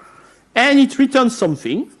care, and it returns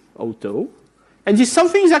something, auto, and this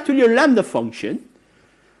something is actually a lambda function,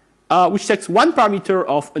 which takes one parameter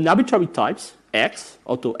of an arbitrary types, x,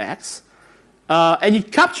 auto x, and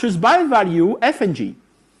it captures by value f and g.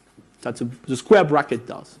 That's the square bracket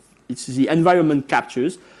does. It's the environment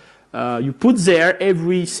captures. You put there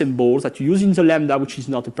every symbol that you use in the lambda, which is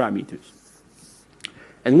not a parameters.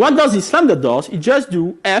 And what does this lambda does? It just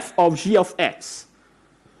do f of g of x.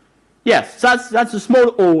 Yes, that's a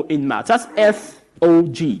small o in math. That's f o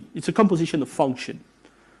g. It's a composition of function.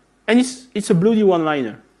 And it's a bloody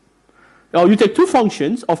one-liner. Now you take two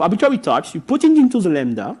functions of arbitrary types, you put it into the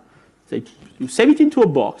lambda, you save it into a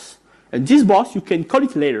box, and this box you can call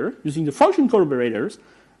it later using the function call operators,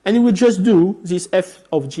 and it will just do this f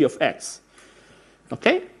of g of x.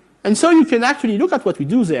 Okay? And so you can actually look at what we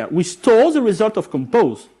do there. We store the result of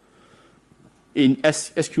compose in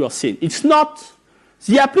sqrsyn. It's not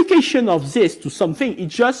the application of this to something,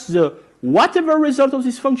 it's just the whatever result of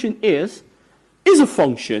this function is a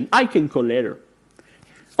function I can call later.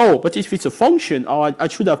 Oh, but if it's a function, I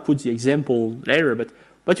should have put the example later,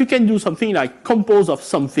 but you can do something like compose of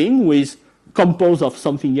something with compose of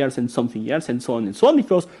something else, and so on and so on,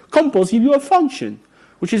 because compose gives you a function,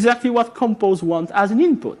 which is exactly what compose wants as an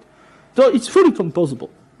input. So it's fully composable,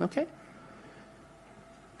 okay?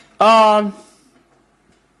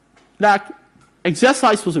 Like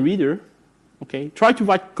exercise for the reader, okay? Try to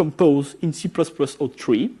write compose in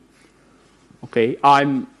C++03. Okay,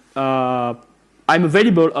 I'm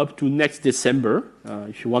available up to next December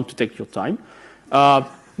if you want to take your time.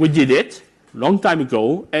 We did it a long time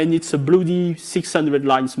ago, and it's a bloody 600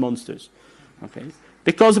 lines monsters. Okay,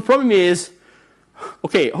 because the problem is,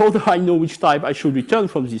 okay, how do I know which type I should return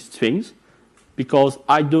from these things? Because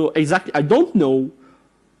I don't know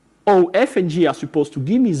how f and g are supposed to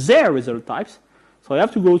give me their result types. So I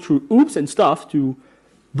have to go through oops and stuff to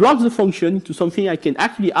block the function to something I can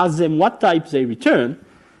actually ask them what type they return.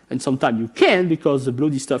 And sometimes you can because the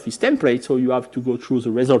bloody stuff is template, so you have to go through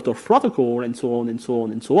the result of protocol and so on and so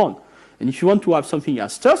on and so on. And if you want to have something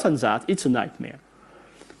as tough as that, it's a nightmare.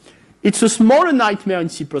 It's a smaller nightmare in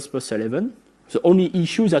C++11. The only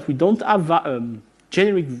issue is that we don't have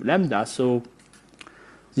generic lambda, so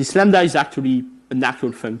this lambda is actually an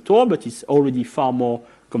actual functor, but it's already far more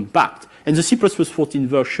compact. And the C++14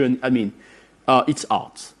 version, I mean, it's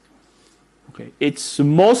art. Okay. It's the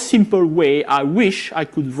most simple way I wish I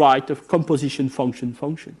could write a composition function.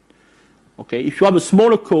 Okay. If you have a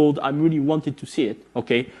smaller code, I really wanted to see it.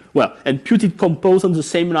 Okay. Well, and put it compose on the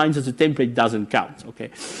same lines as the template doesn't count.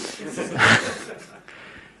 Okay.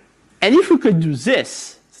 And if we could do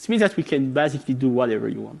this, it means that we can basically do whatever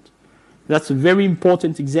you want. That's a very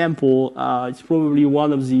important example. It's probably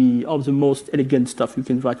one of the most elegant stuff you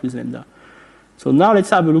can write with lambda. So now let's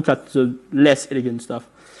have a look at the less elegant stuff.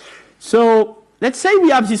 So let's say we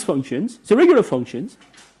have these functions, the regular functions.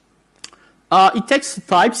 It takes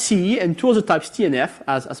type C and two other types T and F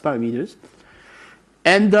as parameters.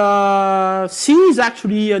 And C is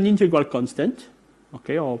actually an integral constant,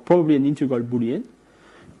 okay, or probably an integral Boolean.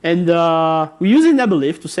 And we use enable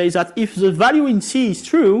if to say that if the value in C is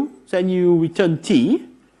true, then you return T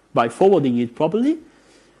by forwarding it properly.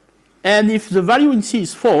 And if the value in C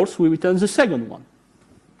is false, we return the second one.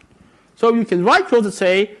 So you can write code that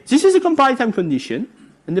say, this is a compile time condition,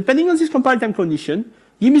 and depending on this compile time condition,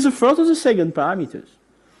 give me the first or the second parameters.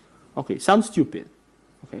 Okay, sounds stupid.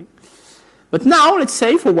 Okay. But now, let's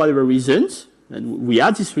say for whatever reasons, and we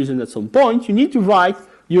add this reason at some point, you need to write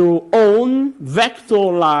your own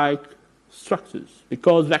vector-like structures,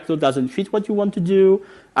 because vector doesn't fit what you want to do,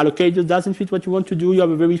 allocator doesn't fit what you want to do, you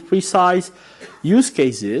have a very precise use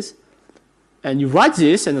cases, and you write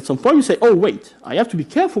this, and at some point you say, oh wait, I have to be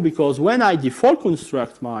careful because when I default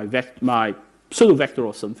construct my pseudo-vector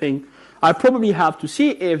or something, I probably have to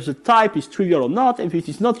see if the type is trivial or not, and if it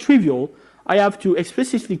is not trivial, I have to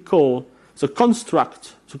explicitly call the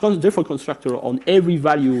construct, the default constructor on every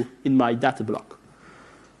value in my data block.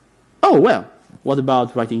 Oh well, what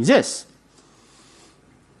about writing this?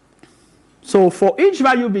 So for each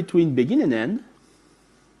value between begin and end,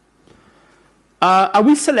 I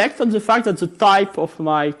will select on the fact that the type of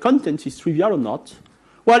my content is trivial or not.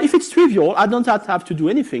 Well, if it's trivial, I don't have to do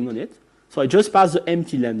anything on it. So I just pass the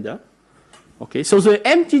empty lambda. Okay, so the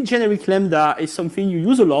empty generic lambda is something you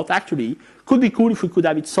use a lot, actually. Could be cool if we could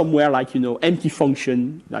have it somewhere like, empty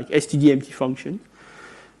function, like std empty function.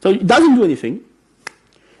 So it doesn't do anything.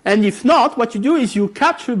 And if not, what you do is you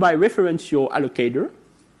capture by reference your allocator.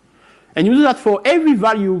 And you do that for every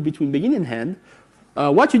value between begin and end.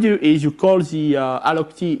 What you do is you call the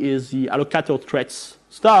alloc_t is the allocator threads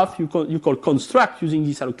stuff. You call construct using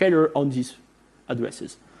this allocator on these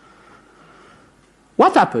addresses.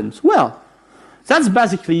 What happens? Well, that's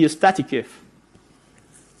basically a static if.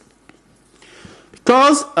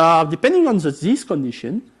 Because depending on this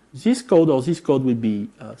condition, this code will be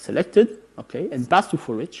selected, okay, and passed to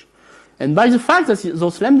for each. And by the fact that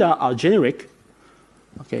those lambda are generic,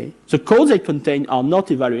 okay, the codes they contain are not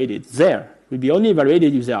evaluated there. Will be only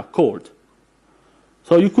evaluated if they are called.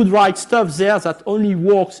 So you could write stuff there that only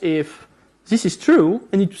works if this is true,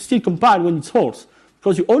 and it will still compile when it's false.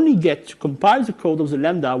 Because you only get to compile the code of the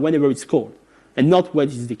lambda whenever it's called, and not when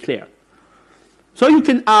it's declared. So you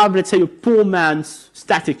can have, let's say, a poor man's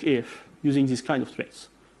static if using this kind of trace.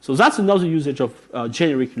 So that's another usage of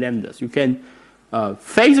generic lambdas. You can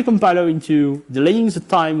fake the compiler into delaying the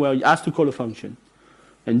time where it has to call a function,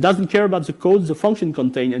 and doesn't care about the code the function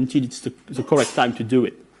contains until it's the correct time to do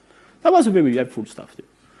it. That was very helpful stuff too.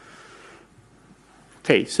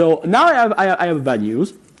 Okay, so now I have bad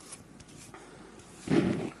news.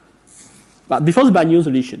 But before the bad news,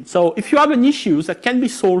 solution. So if you have an issue that can be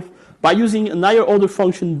solved by using an higher order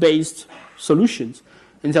function-based solutions,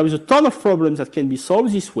 and there is a ton of problems that can be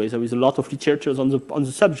solved this way, there is a lot of literature on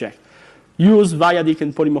the subject, use variadic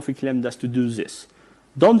and polymorphic lambdas to do this.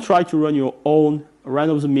 Don't try to run your own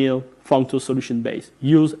run-of-the-mill functor solution base.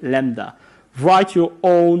 Use lambda. Write your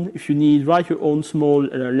own, if you need, write your own small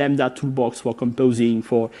lambda toolbox for composing,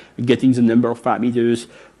 for getting the number of parameters,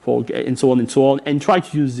 and so on, and try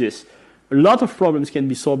to use this. A lot of problems can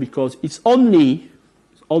be solved because it's only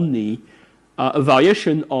a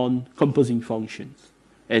variation on composing functions.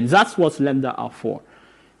 And that's what lambda are for.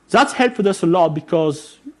 That helped us a lot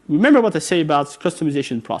because remember what I say about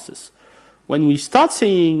customization process. When we start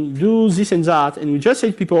saying do this and that, and we just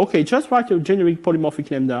say to people, okay, just write a generic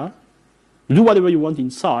polymorphic lambda, do whatever you want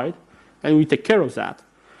inside, and we take care of that.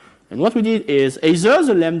 And what we did is either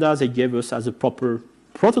the lambda they gave us as a proper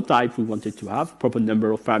prototype we wanted to have, proper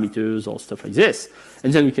number of parameters or stuff like this,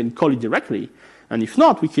 and then we can call it directly. And if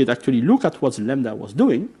not, we could actually look at what the lambda was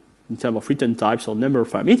doing in terms of return types or number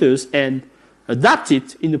of parameters and adapt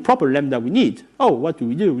it in the proper lambda we need. Oh, what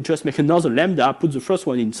do? We just make another lambda, put the first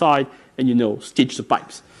one inside, and stitch the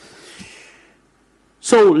pipes.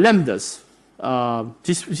 So lambdas.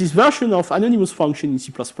 This version of anonymous function in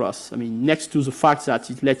C++, I mean, next to the fact that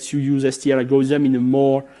it lets you use STL algorithm in a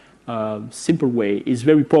more simple way, is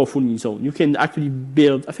very powerful in its own. You can actually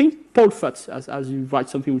build, I think Paul Futz, as you write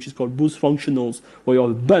something which is called Boost Functionals, where you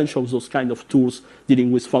have a bunch of those kind of tools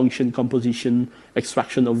dealing with function composition,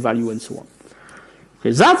 extraction of value, and so on.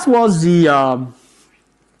 Okay, that was the,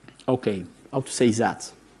 okay, how to say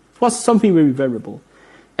that? It was something very variable.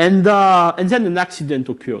 And then an accident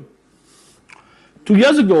occurred. 2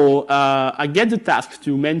 years ago, I get the task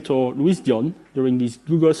to mentor Louis Dion during this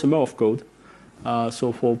Google Summer of Code.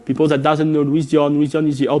 So for people that doesn't know Louis Dion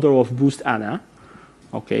is the author of Boost Anna.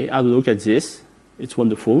 Okay, have a look at this. It's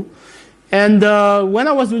wonderful. And when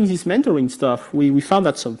I was doing this mentoring stuff, we found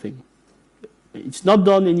out something. It's not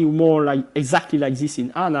done anymore exactly like this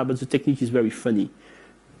in Anna, but the technique is very funny,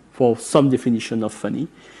 for some definition of funny.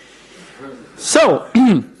 So,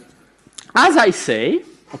 as I say,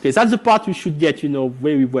 okay, that's the part you should get,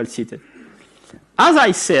 very well seated. As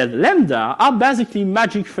I said, lambda are basically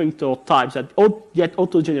magic functor types that get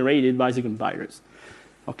auto-generated by the compilers.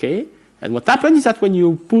 Okay? And what happens is that when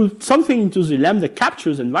you put something into the lambda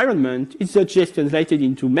captures environment, it's just translated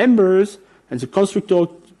into members, and the constructor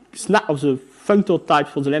of the functor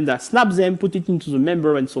types for the lambda snaps them, put it into the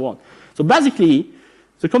member, and so on. So basically,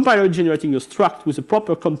 the compiler is generating a struct with a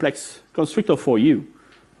proper complex constructor for you.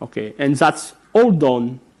 Okay? And that's all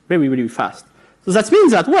done very, very fast. So that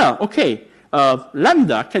means that, well, okay,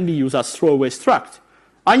 lambda can be used as throwaway struct.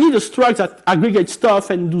 I need a struct that aggregates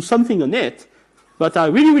stuff and do something on it, but I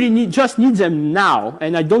really just need them now,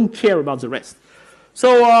 and I don't care about the rest.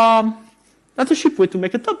 So that's a cheap way to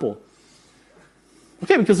make a tuple.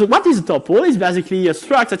 Okay, because what is a tuple is basically a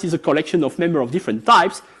struct that is a collection of members of different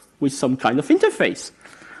types with some kind of interface.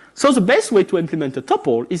 So the best way to implement a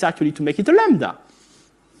tuple is actually to make it a lambda.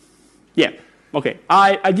 Yeah. Okay,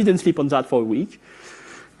 I didn't sleep on that for a week.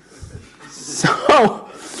 So,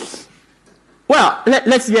 well,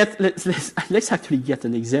 let's actually get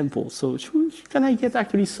an example. So can I get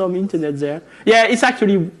actually some internet there? Yeah, it's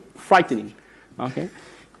actually frightening. Okay,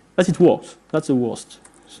 but it works. That's the worst.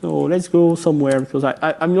 So let's go somewhere because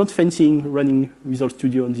I'm not fancying running Visual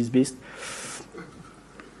Studio on this beast.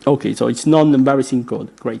 Okay, so it's non-embarrassing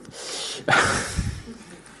code. Great.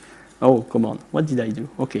 Oh, come on. What did I do?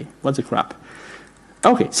 Okay, what's the crap?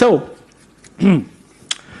 Okay, so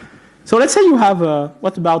so let's say you have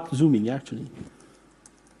what about zooming actually?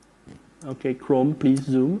 Okay, Chrome, please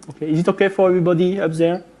zoom. Okay, is it okay for everybody up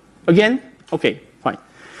there? Again? Okay, fine.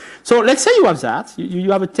 So let's say you have that.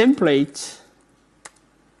 You have a template.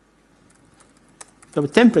 You have a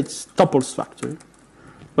template tuple structure.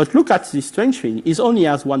 But look at this strange thing. It only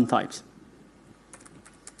has one type.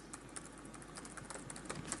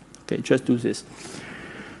 Okay, just do this.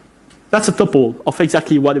 That's a tuple of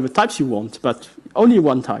exactly whatever types you want, but only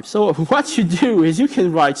one type. So what you do is you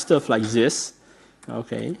can write stuff like this.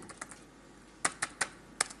 Okay.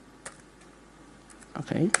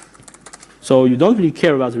 Okay. So you don't really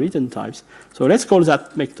care about the return types. So let's call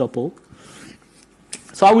that make tuple.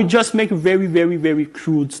 So I will just make very, very, very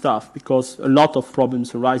crude stuff because a lot of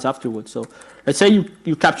problems arise afterwards. So let's say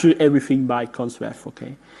you capture everything by constref,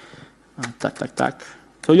 okay? Tac.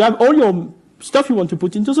 So you have all your stuff you want to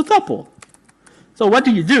put into the tuple. So what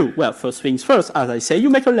do you do? Well, first things first, as I say,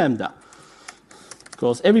 you make a lambda.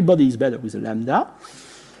 Because everybody is better with a lambda.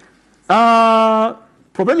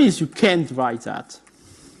 Problem is you can't write that.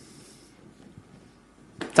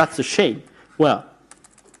 That's a shame. Well,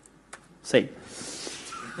 same.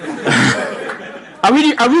 I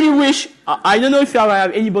really wish, I don't know if I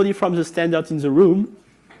have anybody from the standard in the room.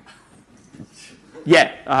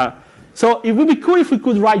 Yeah. So it would be cool if we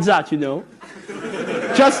could write that, you know.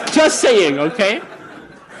 just saying, okay?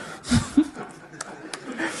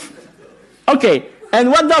 Okay, and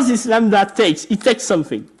what does this lambda take? It takes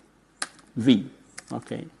something, v,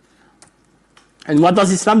 okay. And what does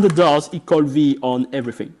this lambda does? It calls v on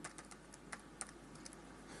everything.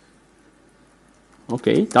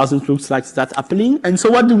 Okay, doesn't look like that appealing. And so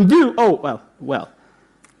what do we do? Oh, well.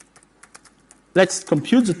 Let's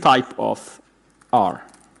compute the type of R.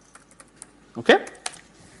 Okay?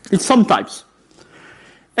 It's some types.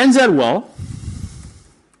 And then, well,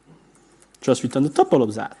 just return the tuple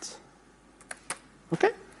of that.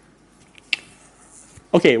 Okay?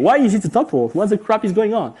 Okay, why is it a tuple? What the crap is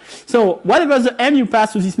going on? So whatever the m you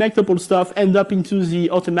pass to this make tuple stuff end up into the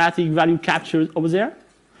automatic value captured over there.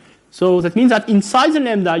 So that means that inside the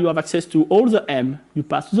lambda, you have access to all the m you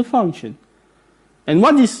pass to the function. And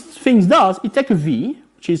what this thing does, it takes a v,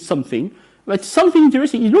 which is something, but something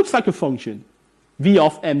interesting, it looks like a function, v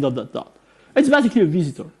of m dot dot dot. It's basically a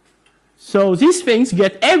visitor. So these things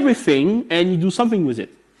get everything, and you do something with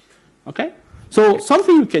it. Okay? So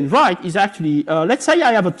something you can write is actually, let's say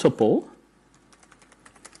I have a tuple.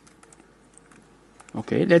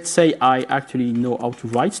 Okay, let's say I actually know how to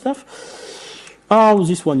write stuff. Oh,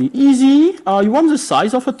 this one is easy. You want the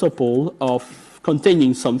size of a tuple of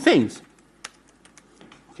containing some things.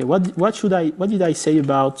 Okay, what did I say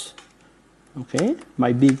about, okay,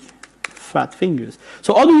 my big fat fingers?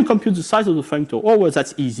 So how do you compute the size of the functor? Oh, well,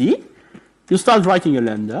 that's easy. You start writing a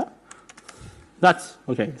lambda. That's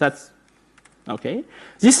okay.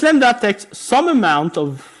 This lambda takes some amount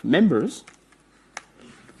of members.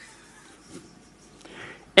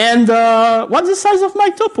 And what's the size of my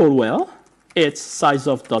tuple? Well, it's size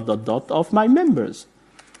of dot dot dot of my members.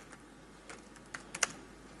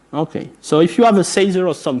 Okay, so if you have a Caesar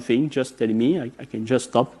or something, just tell me. I can just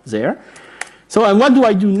stop there. So, and what do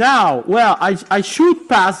I do now? Well, I should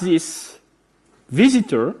pass this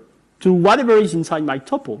visitor to whatever is inside my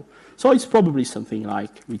tuple. So it's probably something like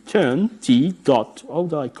return t dot, how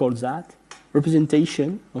do I call that?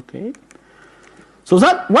 Representation, okay. So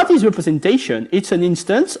what is representation? It's an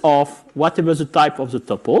instance of whatever the type of the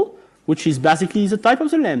tuple, which is basically the type of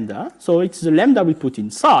the lambda. So it's the lambda we put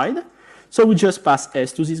inside. So we just pass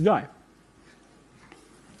s to this guy.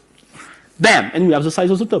 Bam, and we have the size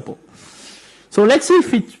of the tuple. So let's see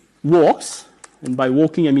if it works. And by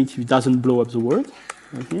working, I mean if it doesn't blow up the world.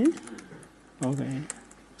 Okay. Okay.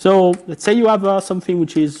 So let's say you have something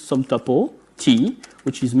which is some tuple, t,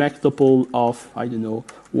 which is make tuple of, I don't know,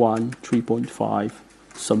 1, 3.5,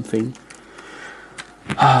 something.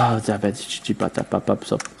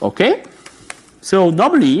 Okay. So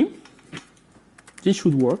normally, this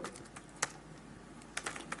should work.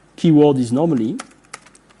 Keyword is normally.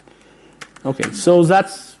 Okay, so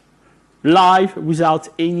that's live without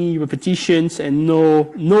any repetitions and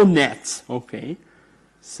no net. Okay.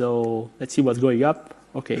 So let's see what's going up.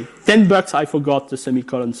 Okay, $10. I forgot the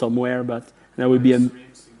semicolon somewhere, but there will be a.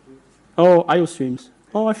 Oh, IO streams.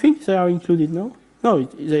 Oh, I think they are included. No, no,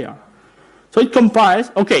 they are. So it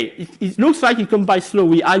compiles. Okay, it looks like it compiles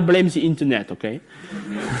slowly. I blame the internet. Okay.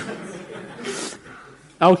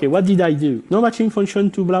 Okay, what did I do? No matching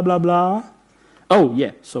function to blah blah blah. Oh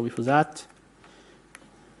yeah, sorry for that.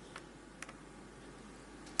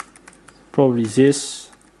 Probably this.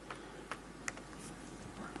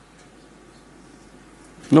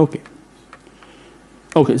 Okay.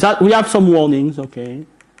 Okay, that we have some warnings. Okay.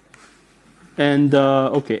 And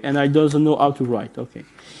okay, and I doesn't know how to write. Okay.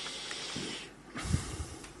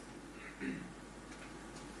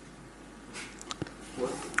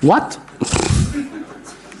 What?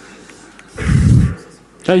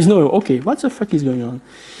 There is no. Okay, what the fuck is going on?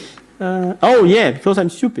 Oh yeah, because I'm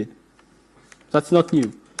stupid. That's not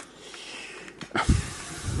new.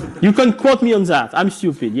 You can quote me on that. I'm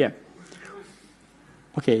stupid. Yeah.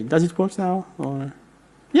 Okay, does it work now? Or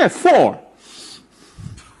yeah, 4.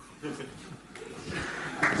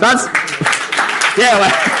 That's yeah.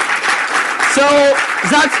 Well, so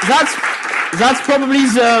that's probably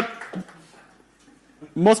the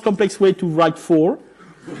most complex way to write 4.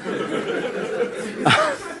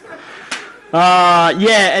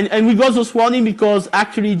 Yeah, and we got this warning because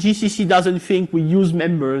actually GCC doesn't think we use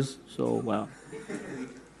members. So well.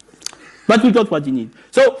 But we got what you need.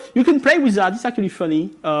 So you can play with that. It's actually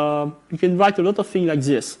funny. You can write a lot of things like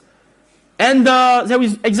this. And there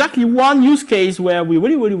is exactly one use case where we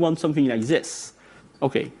really, really want something like this.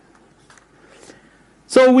 Okay.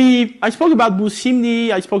 So I spoke about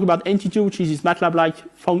BooSimD. I spoke about Entity, which is this MATLAB-like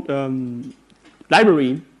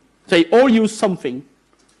library. They all use something,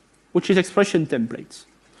 which is expression templates.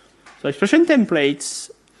 So expression templates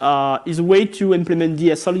is a way to implement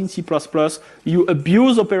DSL in C++. You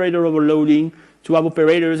abuse operator overloading to have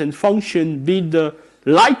operators and function build the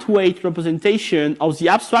lightweight representation of the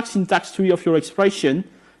abstract syntax tree of your expression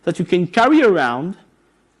that you can carry around.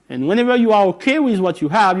 And whenever you are okay with what you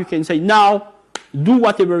have, you can say, now do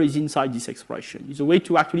whatever is inside this expression. It's a way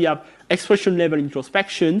to actually have expression level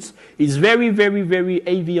introspections. It's very, very, very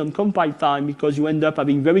heavy on compile time because you end up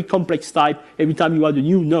having very complex type every time you add a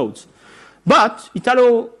new node. But it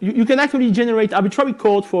you can actually generate arbitrary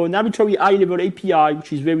code for an arbitrary high-level API,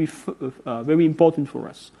 which is very, very important for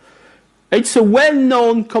us. It's a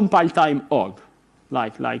well-known compile time hog.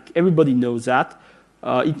 Like everybody knows that.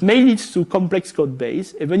 It may lead to complex code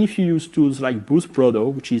base, even if you use tools like Boost Proto,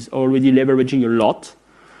 which is already leveraging a lot.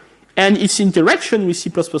 And its interaction with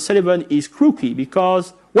C++11 is crooked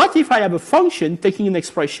because what if I have a function taking an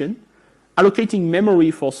expression, allocating memory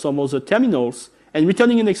for some other terminals, and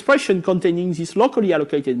returning an expression containing this locally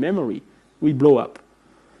allocated memory? We blow up.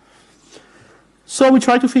 So we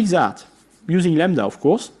try to fix that using Lambda, of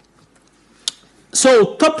course.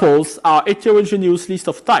 So tuples are heterogeneous list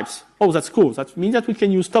of types. Oh, that's cool. That means that we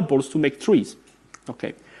can use tuples to make trees.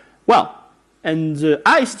 Okay. Well, and the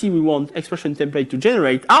IST we want expression template to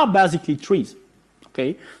generate are basically trees.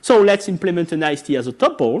 Okay. So let's implement an IST as a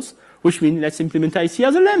tuples, which means let's implement IST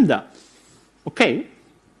as a lambda. Okay.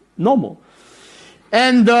 Normal.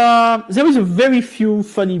 And there is a very few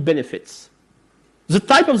funny benefits. The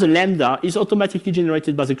type of the lambda is automatically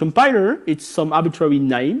generated by the compiler. It's some arbitrary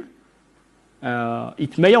name.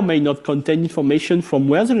 It may or may not contain information from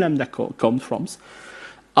where the lambda comes from.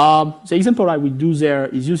 The example I will do there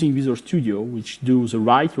is using Visual Studio, which do the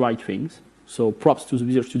right things. So props to the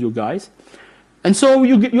Visual Studio guys. And so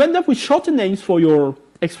you end up with shorter names for your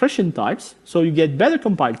expression types, so you get better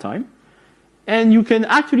compile time. And you can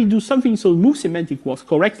actually do something so move semantic works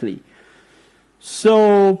correctly.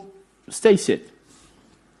 So stay set.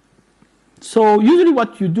 So usually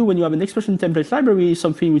what you do when you have an expression template library is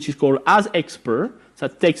something which is called asexpr,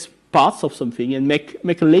 that takes parts of something and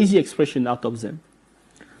make a lazy expression out of them.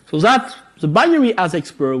 So that's the binary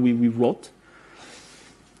asexpr we wrote.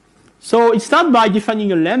 So it starts by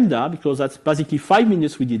defining a lambda, because that's basically 5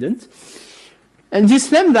 minutes we didn't. And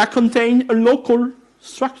this lambda contains a local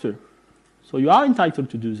structure. So you are entitled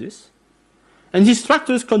to do this. And these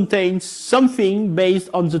structures contain something based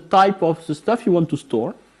on the type of the stuff you want to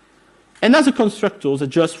store. And as a constructor, that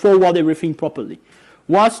just forward everything properly.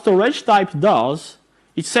 What storage type does,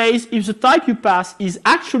 it says if the type you pass is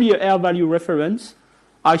actually an R value reference,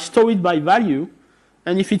 I store it by value.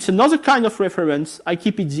 And if it's another kind of reference, I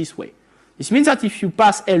keep it this way. This means that if you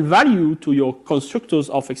pass L value to your constructors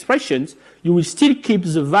of expressions, you will still keep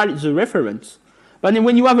the reference. But then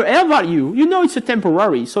when you have an R value, you know it's a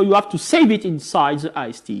temporary, so you have to save it inside the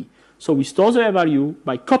IST. So we store the R value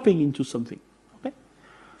by copying into something. Okay?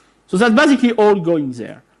 So that's basically all going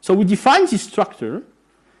there. So we define this structure,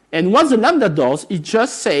 And what the lambda does is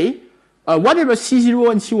just say, whatever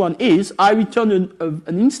C0 and C1 is, I return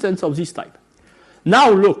an instance of this type.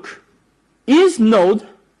 Now look, is node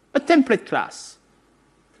a template class?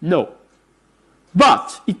 No.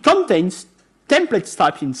 But it contains template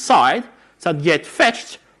types inside that get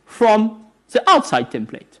fetched from the outside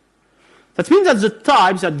template. That means that the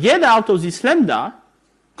types that get out of this lambda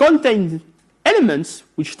contain elements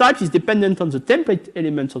which type is dependent on the template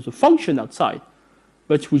elements of the function outside,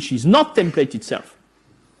 but which is not template itself.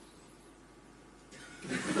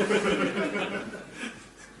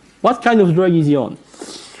 What kind of drug is he on?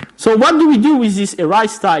 So what do we do with this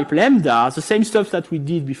arise type lambda? The same stuff that we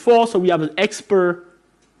did before. So we have an expr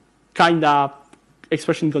kind of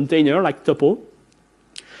expression container like tuple.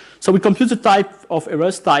 So we compute the type of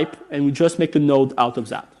arise type, and we just make a node out of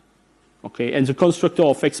that. Okay, and the constructor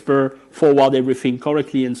of expr forward everything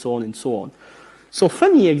correctly, and so on and so on. So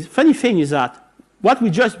funny thing is that what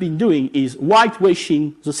we just been doing is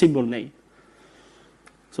whitewashing the symbol name.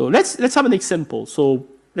 So let's have an example. So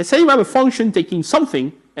let's say you have a function taking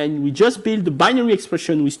something, and we just build a binary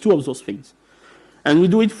expression with two of those things. And we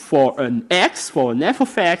do it for an x, for an f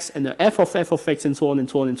of x, and an f of x, and so on and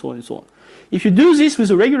so on and so on and so on. If you do this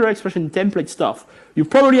with a regular expression template stuff, you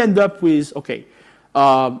probably end up with, okay,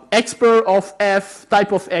 expr of f,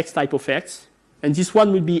 type of x, and this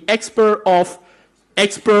one will be expr of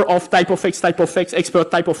type of x, expr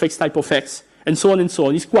type of x, type of x, and so on and so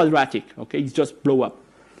on. It's quadratic, okay? It's just blow up.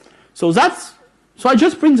 So I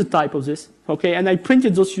just print the type of this, okay? And I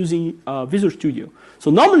printed those using Visual Studio.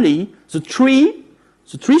 So normally, the tree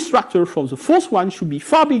structure from the fourth one should be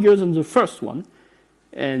far bigger than the first one.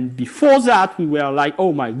 And before that, we were like,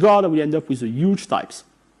 oh my God, we end up with the huge types.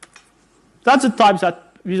 That's the types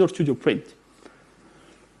that Visual Studio print.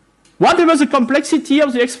 Whatever the complexity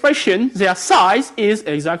of the expression, their size is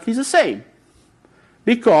exactly the same.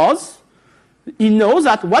 Because it knows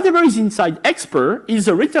that whatever is inside expr is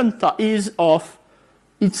a return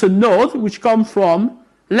it's a node which comes from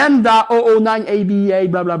lambda 009 ABA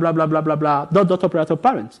blah blah blah blah blah blah blah dot operator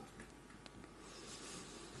parent.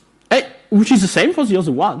 Which is the same for the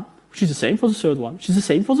other one, which is the same for the third one, which is the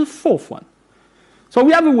same for the fourth one. So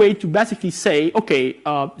we have a way to basically say, okay,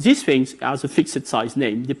 these things has a fixed size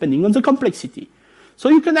name depending on the complexity. So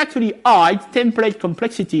you can actually hide template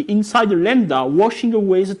complexity inside the lambda, washing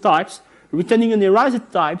away the types, returning an erased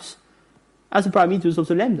types as the parameters of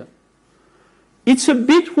the lambda. It's a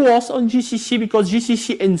bit worse on GCC because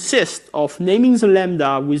GCC insists of naming the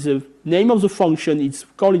lambda with the name of the function it's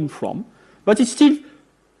calling from, but it's still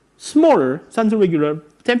smaller than the regular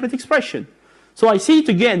template expression. So I see it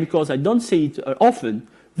again because I don't see it often.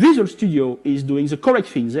 Visual Studio is doing the correct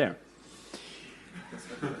thing there.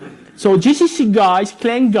 So GCC guys,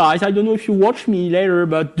 Clang guys, I don't know if you watch me later,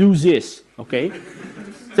 but do this, okay?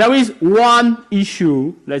 There is one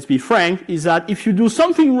issue, let's be frank, is that if you do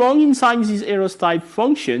something wrong inside these errors type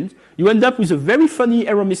functions, you end up with a very funny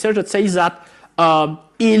error message that says that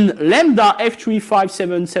in lambda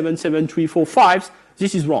f357777345,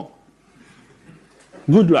 this is wrong.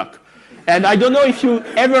 Good luck. And I don't know if you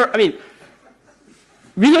ever,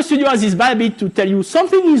 Visual Studio has this bad habit to tell you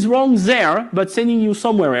something is wrong there, but sending you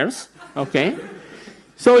somewhere else, okay?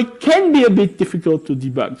 So it can be a bit difficult to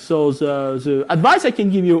debug. So the advice I can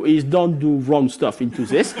give you is don't do wrong stuff into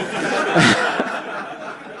this.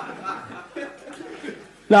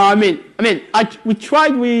 No, we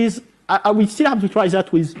tried with, we still have to try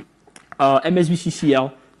that with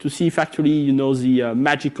MSVCCL to see if actually, the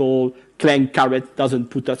magical Clang caret doesn't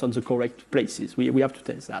put us on the correct places. We have to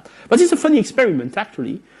test that. But it's a funny experiment,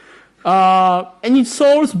 actually. And it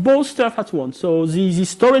solves both stuff at once. So the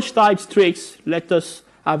storage types tricks let us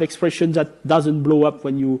have expressions that doesn't blow up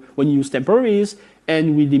when you use temporaries,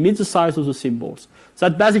 and we limit the size of the symbols. So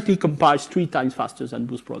that basically compiles 3 times faster than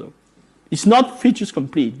Boost Product. It's not features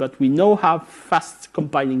complete, but we now have fast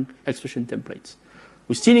compiling expression templates.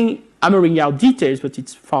 We're still hammering out details, but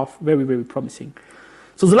it's very, very promising.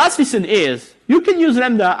 So the last lesson is, you can use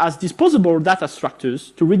Lambda as disposable data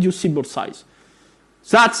structures to reduce symbol size.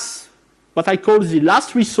 That's what I call the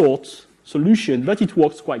last resort solution, but it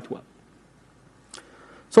works quite well.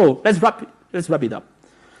 So let's wrap it up.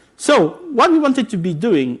 So what we wanted to be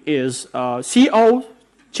doing is see how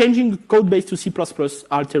changing the code base to C++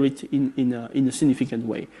 alter it in a significant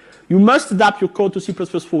way. You must adapt your code to C++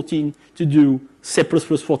 14 to do C++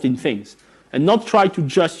 14 things, and not try to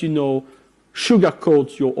just,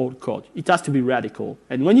 sugarcoat your old code. It has to be radical.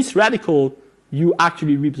 And when it's radical, you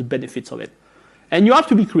actually reap the benefits of it. And you have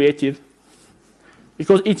to be creative,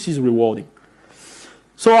 because it is rewarding.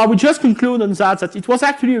 So I would just conclude on that it was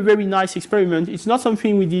actually a very nice experiment. It's not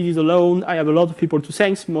something we did it alone. I have a lot of people to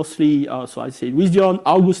thank, mostly, so I say Louis John,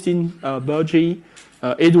 Augustine, Bergy,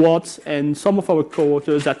 Edwards, and some of our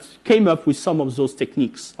co-authors that came up with some of those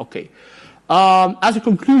techniques. Okay. As a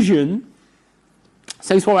conclusion,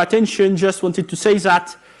 thanks for your attention. Just wanted to say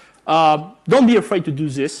that don't be afraid to do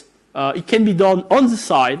this. It can be done on the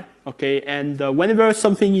side, okay? And whenever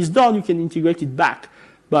something is done, you can integrate it back.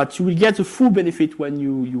 But you will get the full benefit when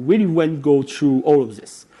you really go through all of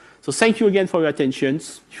this. So thank you again for your attention.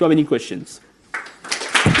 If you have any questions.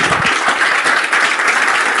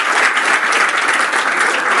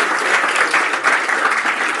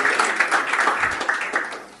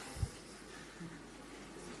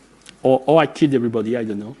 Or I killed everybody, I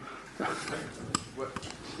don't know. I'm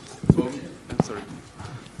sorry.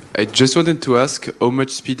 I just wanted to ask, how much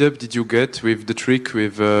speed up did you get with the trick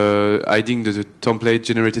with hiding the template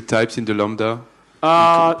generated types in the Lambda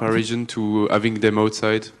in comparison to having them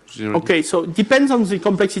outside? Generally? Okay, so it depends on the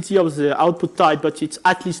complexity of the output type, but it's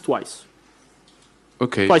at least twice.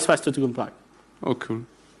 Okay. Twice faster to compile. Oh, cool.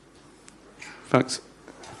 Thanks.